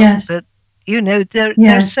out. Yes. But,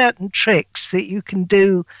 there are certain tricks that you can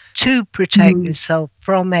do to protect yourself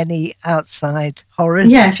from any outside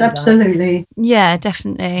horrors. Yes, absolutely. Yeah,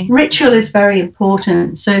 definitely. Ritual is very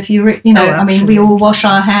important. So if we all wash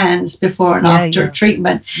our hands before and after a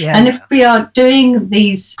treatment. Yeah. And if we are doing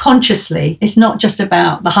these consciously, it's not just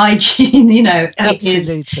about the hygiene,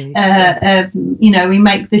 Absolutely. It is, we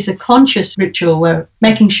make this a conscious ritual. We're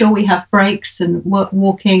making sure we have breaks and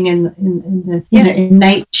walking in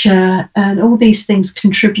nature, and all these things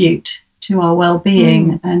contribute to our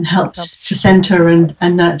well-being and helps to center and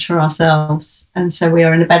nurture ourselves. And so we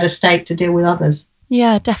are in a better state to deal with others.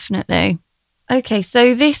 Yeah, definitely. Okay,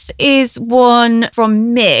 so this is one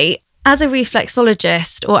from me. As a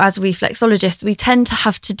reflexologist we tend to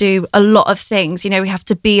have to do a lot of things. We have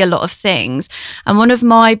to be a lot of things. And one of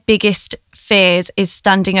my biggest fears is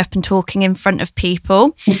standing up and talking in front of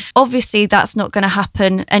people. Obviously, that's not going to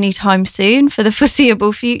happen anytime soon for the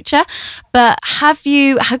foreseeable future. But have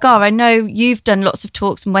you, Hagar, I know you've done lots of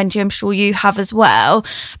talks, and Wendy, I'm sure you have as well.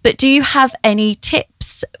 But do you have any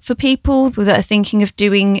tips for people that are thinking of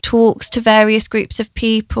doing talks to various groups of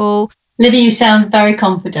people? Livy, you sound very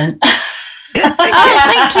confident.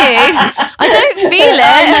 Thank you. I don't feel it.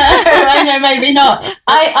 I know, maybe not.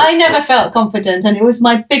 I never felt confident, and it was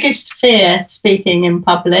my biggest fear, speaking in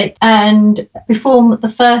public. And before the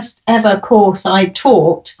first ever course I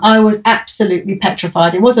taught, I was absolutely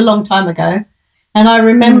petrified. It was a long time ago. And I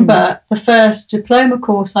remember the first diploma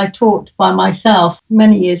course I taught by myself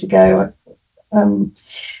many years ago, I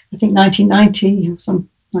think 1990 or some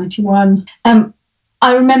 91.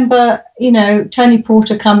 I remember, Tony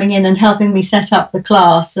Porter coming in and helping me set up the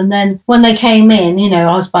class. And then when they came in,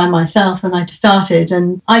 I was by myself and I started,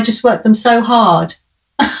 and I just worked them so hard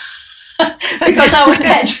because I was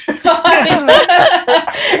petrified,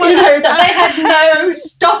 that they had no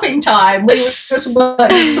stopping time. We were just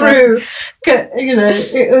working through,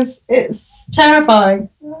 it's terrifying.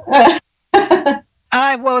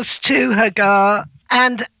 I was too, Hagar.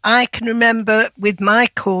 And I can remember with my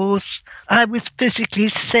course, I was physically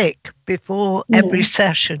sick before every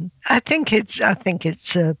session. I think it's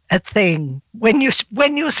a thing. When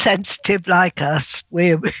you're sensitive like us,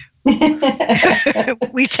 we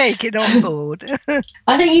take it on board.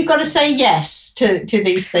 I think you've got to say yes to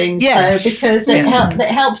these things, though, because it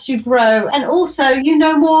helps you grow, and also you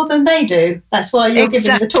know more than they do. That's why you're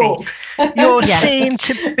giving the talk. You're seen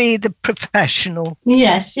to be the professional.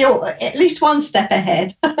 Yes, you're at least one step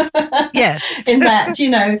ahead. Yes, in that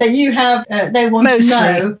that you have. They want to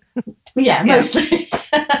know. Yeah, mostly. If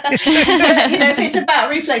it's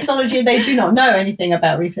about reflexology and they do not know anything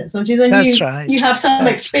about reflexology, then you have some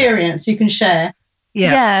experience you can share.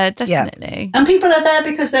 Yeah, definitely. And people are there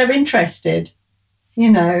because they're interested,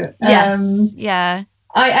 Yes, yeah.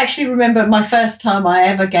 I actually remember my first time I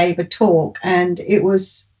ever gave a talk, and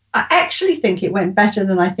I actually think it went better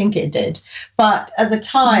than I think it did. But at the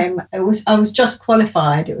time, I was just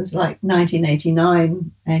qualified. It was like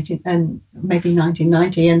 1989 and maybe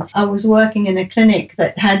 1990. And I was working in a clinic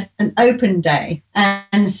that had an open day.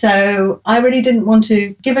 And so I really didn't want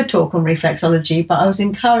to give a talk on reflexology, but I was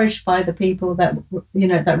encouraged by the people that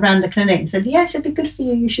ran the clinic and said, yes, it'd be good for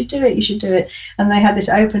you. You should do it. And they had this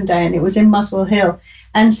open day, and it was in Muswell Hill.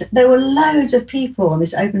 And there were loads of people on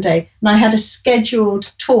this open day, and I had a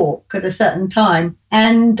scheduled talk at a certain time.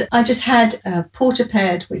 And I just had a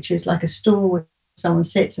portaped, which is like a stool where someone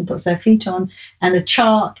sits and puts their feet on, and a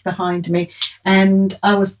chart behind me. And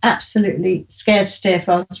I was absolutely scared stiff.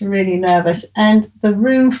 I was really nervous. And the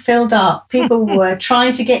room filled up. People were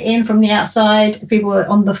trying to get in from the outside. People were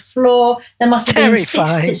on the floor. There must have been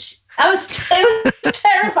 60. It was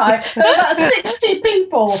terrified. There were about 60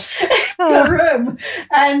 people in the room,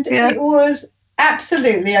 and it was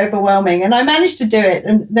absolutely overwhelming. And I managed to do it.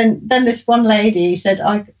 And then this one lady said,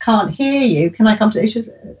 I can't hear you. Can I come to? She was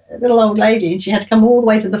a little old lady, and she had to come all the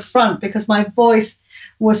way to the front because my voice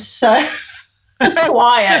was so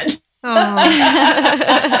quiet. Oh.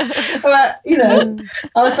 But I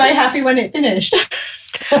was very happy when it finished.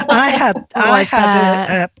 I had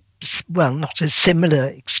not a similar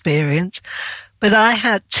experience, but I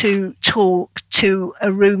had to talk to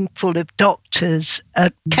a room full of doctors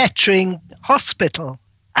at Kettering Hospital.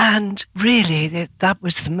 And really, that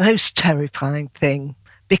was the most terrifying thing,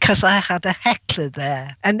 because I had a heckler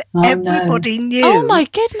there, and everybody knew. Oh my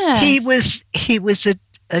goodness! He was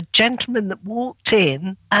a a gentleman that walked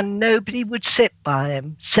in and nobody would sit by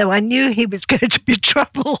him. So I knew he was going to be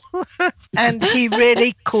trouble. And he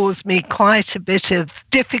really caused me quite a bit of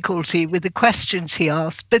difficulty with the questions he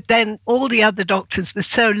asked. But then all the other doctors were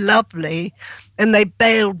so lovely and they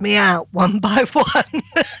bailed me out one by one.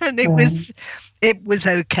 And it was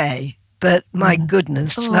okay. But my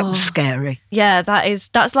goodness, that was scary. Yeah,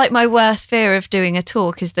 that's like my worst fear of doing a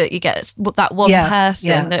talk, is that you get that one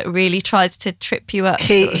person that really tries to trip you up.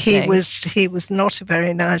 He was not a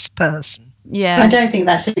very nice person. Yeah, I don't think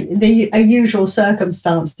that's a usual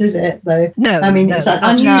circumstance, is it? Though, no. I mean, it's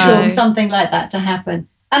unusual No. for something like that to happen.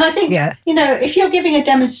 And I think, if you're giving a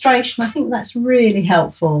demonstration, I think that's really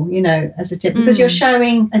helpful, as a tip, because you're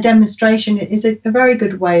showing a demonstration. It is a very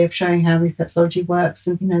good way of showing how reflexology works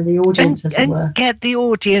and, the audience, as it were. And get the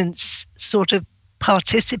audience sort of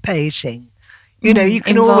participating. You can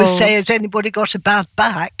involved. always say, has anybody got a bad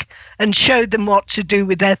back? And show them what to do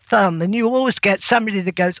with their thumb. And you always get somebody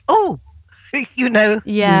that goes, oh,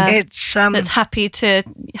 it's... that's happy to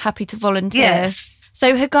volunteer. Yes.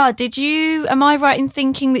 So Hagar, am I right in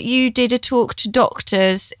thinking that you did a talk to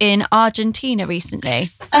doctors in Argentina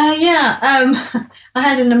recently? I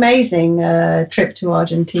had an amazing trip to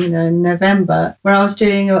Argentina in November, where I was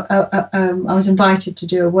doing I was invited to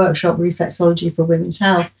do a workshop, Reflexology for Women's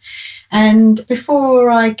Health. And before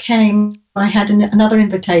I came, I had another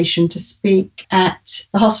invitation to speak at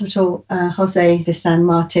the hospital José de San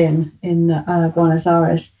Martin in Buenos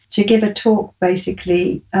Aires to give a talk.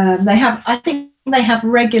 Basically, they have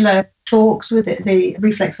regular talks with the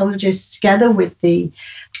reflexologists together with the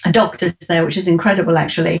doctors there, which is incredible,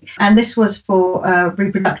 actually. And this was for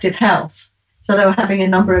reproductive health. So they were having a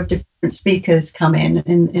number of different speakers come in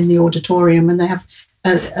the auditorium, and they have,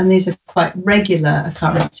 and these are quite regular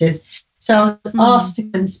occurrences. So I was asked to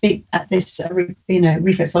come and speak at this,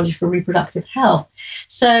 reflexology for reproductive health.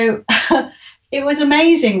 So it was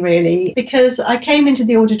amazing, really, because I came into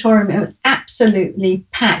the auditorium. It was absolutely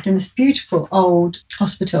packed in this beautiful old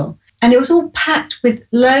hospital. And it was all packed with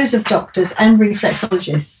loads of doctors and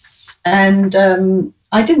reflexologists. And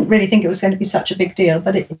I didn't really think it was going to be such a big deal,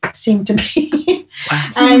 but it seemed to be. Wow.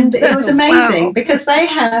 And it was amazing because they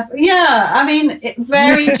have,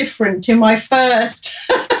 very different to my first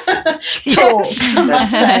talk, I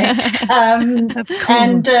must say.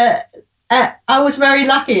 And I was very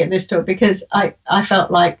lucky at this talk because I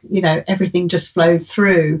felt like, everything just flowed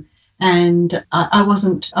through. And I was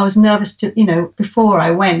nervous before I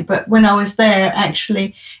went, but when I was there,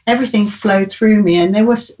 actually everything flowed through me, and they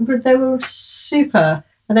were super.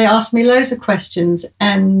 They asked me loads of questions,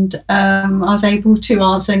 and I was able to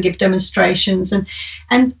answer and give demonstrations. And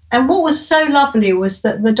what was so lovely was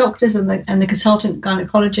that the doctors and the consultant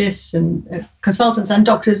gynecologists and consultants and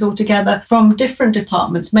doctors all together from different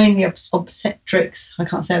departments, mainly obstetrics, I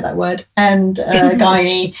can't say that word, and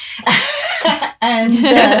gynae. and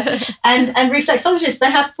reflexologists. They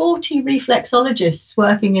have 40 reflexologists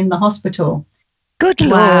working in the hospital. Good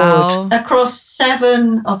Wow. Lord. Across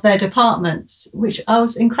 7 of their departments, which I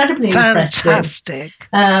was incredibly impressed with. Fantastic.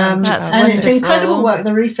 And wonderful. it's incredible work the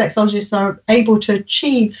reflexologists are able to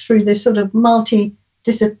achieve through this sort of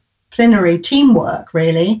multidisciplinary teamwork,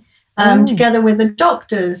 really, together with the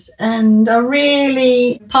doctors, and are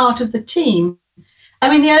really part of the team. I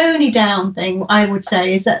mean, the only down thing I would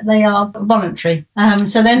say is that they are voluntary.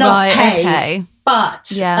 So they're not paid. Okay. But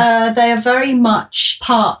they are very much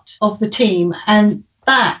part of the team, and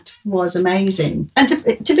that was amazing. And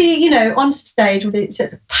to be, on stage with this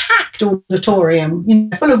packed auditorium,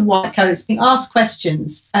 full of white coats, being asked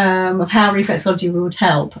questions of how reflexology would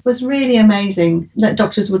help was really amazing. That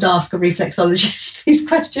doctors would ask a reflexologist these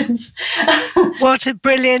questions. What a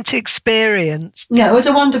brilliant experience! Yeah, it was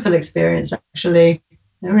a wonderful experience, actually.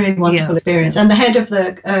 A really wonderful experience. And the head of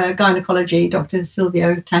the gynecology, Dr.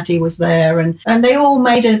 Silvio Tatti, was there, and they all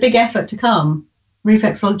made a big effort to come.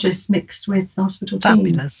 Reflexologists mixed with the hospital team.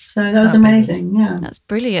 Fabulous. So that was amazing, yeah. That's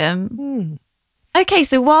brilliant. Okay,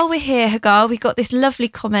 so while we're here, Hagar, we got this lovely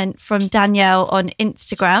comment from Danielle on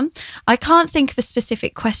Instagram. I can't think of a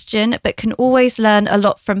specific question, but can always learn a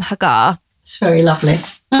lot from Hagar. It's very lovely.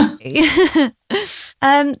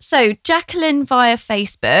 So Jacqueline via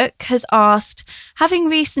Facebook has asked, having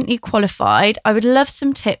recently qualified, I would love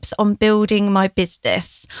some tips on building my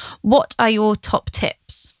business. What are your top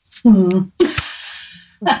tips?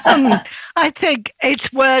 I think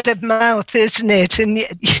it's word of mouth, isn't it? And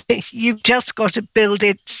you've just got to build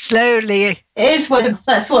it slowly. It is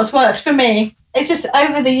that's what's worked for me. it's just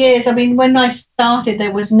over the years. I mean, when I started,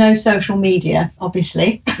 there was no social media,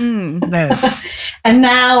 obviously. No. And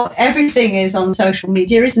now everything is on social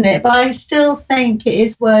media, isn't it? But I still think it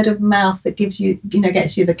is word of mouth that gives you,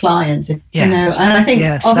 gets you the clients. And I think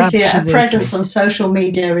obviously absolutely. a presence on social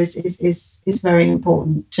media is very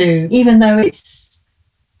important too, even though it's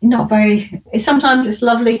not very, sometimes it's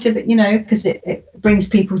lovely to, because it brings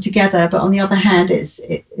people together. But on the other hand, it's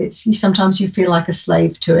sometimes you feel like a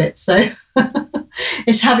slave to it. So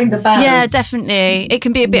it's having the balance. Yeah, definitely. It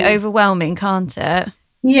can be a bit overwhelming, can't it?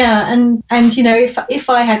 Yeah, and if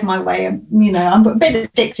I had my way, I'm a bit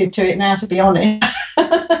addicted to it now, to be honest.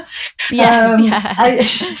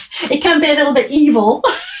 Yes, it can be a little bit evil,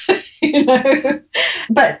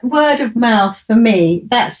 But word of mouth for me,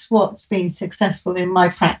 that's what's been successful in my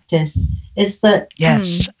practice. Is that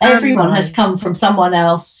everyone has come from someone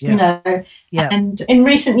else, And in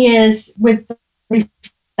recent years, with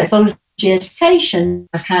reflexology education,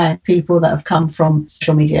 I've had people that have come from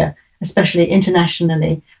social media, especially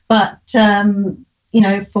internationally. But,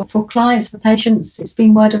 for clients, for patients, it's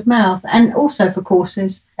been word of mouth. And also for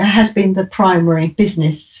courses, it has been the primary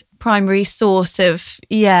source of,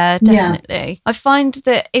 definitely. Yeah. I find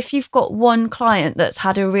that if you've got one client that's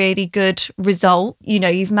had a really good result,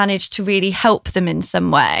 you've managed to really help them in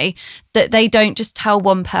some way, that they don't just tell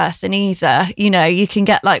one person either. You can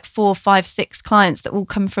get like 4, 5, 6 clients that will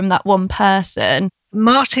come from that one person.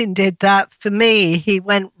 Martin did that for me. He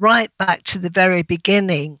went right back to the very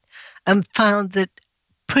beginning and found that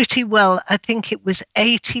pretty well, I think it was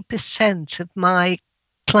 80% of my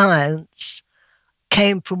clients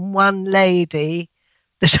came from one lady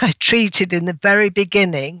that I treated in the very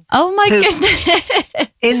beginning. Oh my goodness.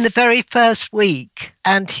 In the very first week.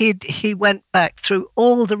 And he went back through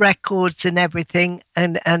all the records and everything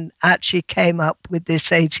and actually came up with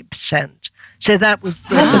this 80%. So that was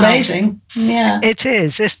brilliant. That's amazing. Yeah. It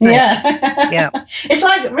is, isn't it? Yeah. It's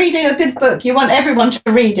like reading a good book. You want everyone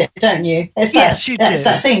to read it, don't you? Yes, you do. That's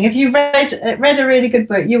that thing. If you've read a really good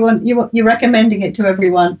book, you're recommending it to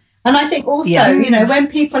everyone. And I think also, when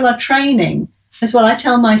people are training as well, I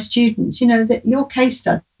tell my students, that your case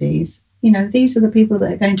studies, these are the people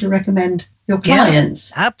that are going to recommend your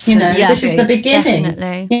clients. Yeah, absolutely. This is the beginning.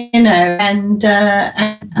 Definitely. And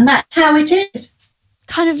that's how it is.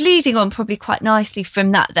 Kind of leading on probably quite nicely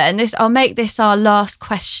from that then, I'll make this our last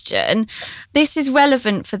question. This is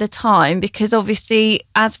relevant for the time because obviously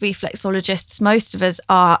as reflexologists, most of us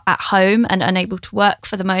are at home and unable to work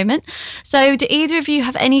for the moment. So do either of you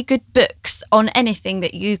have any good books on anything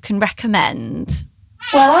that you can recommend?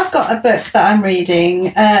 Well, I've got a book that I'm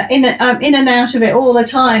reading. I'm in and out of it all the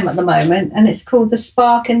time at the moment, and it's called The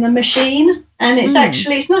Spark in the Machine. And it's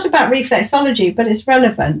actually, it's not about reflexology, but it's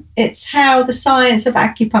relevant. It's how the science of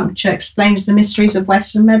acupuncture explains the mysteries of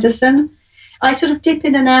Western medicine. I sort of dip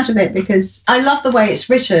in and out of it because I love the way it's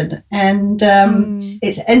written, and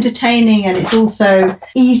it's entertaining and it's also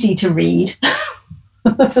easy to read.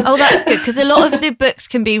 Oh, that's good, because a lot of the books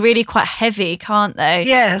can be really quite heavy, can't they?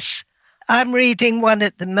 Yes. I'm reading one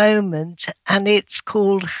at the moment and it's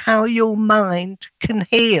called How Your Mind Can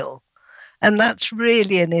Heal. And that's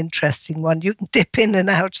really an interesting one. You can dip in and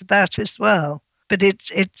out of that as well. But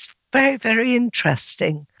it's very, very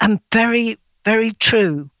interesting and very, very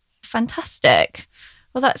true. Fantastic.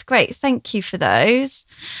 Well, that's great. Thank you for those.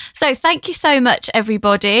 So thank you so much,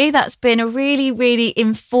 everybody. That's been a really, really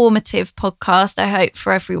informative podcast, I hope,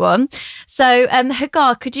 for everyone. So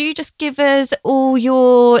Hagar, could you just give us all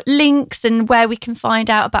your links and where we can find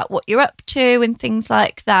out about what you're up to and things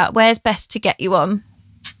like that? Where's best to get you on?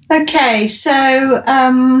 Okay, so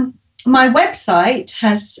my website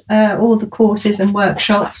has all the courses and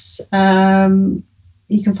workshops.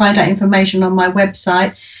 You can find out information on my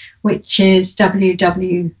website, which is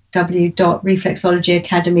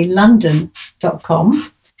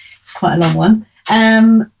www.reflexologyacademylondon.com. Quite a long one.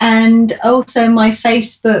 And also my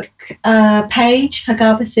Facebook page,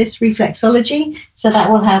 Hagar Basis Reflexology. So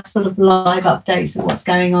that will have sort of live updates of what's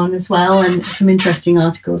going on as well, and some interesting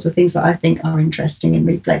articles or things that I think are interesting in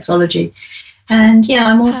reflexology. And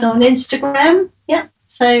I'm also on Instagram, and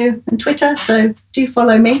Twitter. So do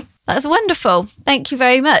follow me. That's wonderful. Thank you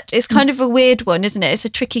very much. It's kind of a weird one, isn't it? It's a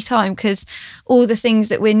tricky time because all the things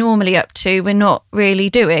that we're normally up to, we're not really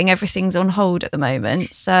doing. Everything's on hold at the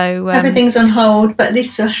moment. So everything's on hold, but at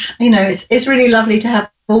least, it's really lovely to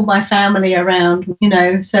have all my family around,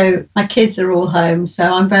 so my kids are all home.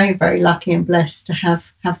 So I'm very, very lucky and blessed to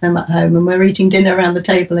have them at home, and we're eating dinner around the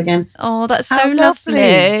table again. Oh, that's so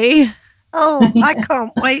lovely. Oh, I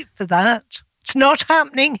can't wait for that. It's not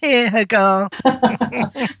happening here, Hagar.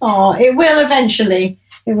 Oh, it will eventually.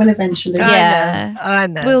 Yeah, I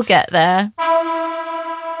know. We'll get there.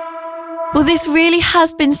 Well, this really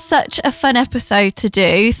has been such a fun episode to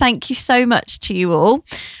do. Thank you so much to you all.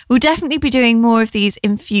 We'll definitely be doing more of these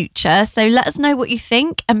in future, so let us know what you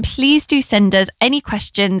think and please do send us any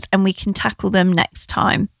questions and we can tackle them next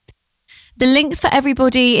time. The links for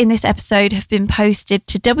everybody in this episode have been posted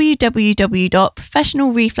to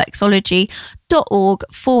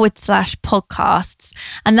www.professionalreflexology.org/podcasts.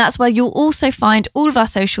 And that's where you'll also find all of our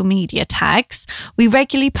social media tags. We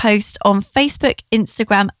regularly post on Facebook,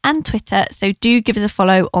 Instagram, and Twitter, so do give us a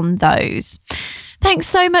follow on those. Thanks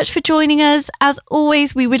so much for joining us. As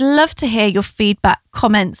always, we would love to hear your feedback,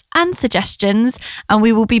 comments, and suggestions, and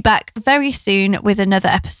we will be back very soon with another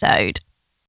episode.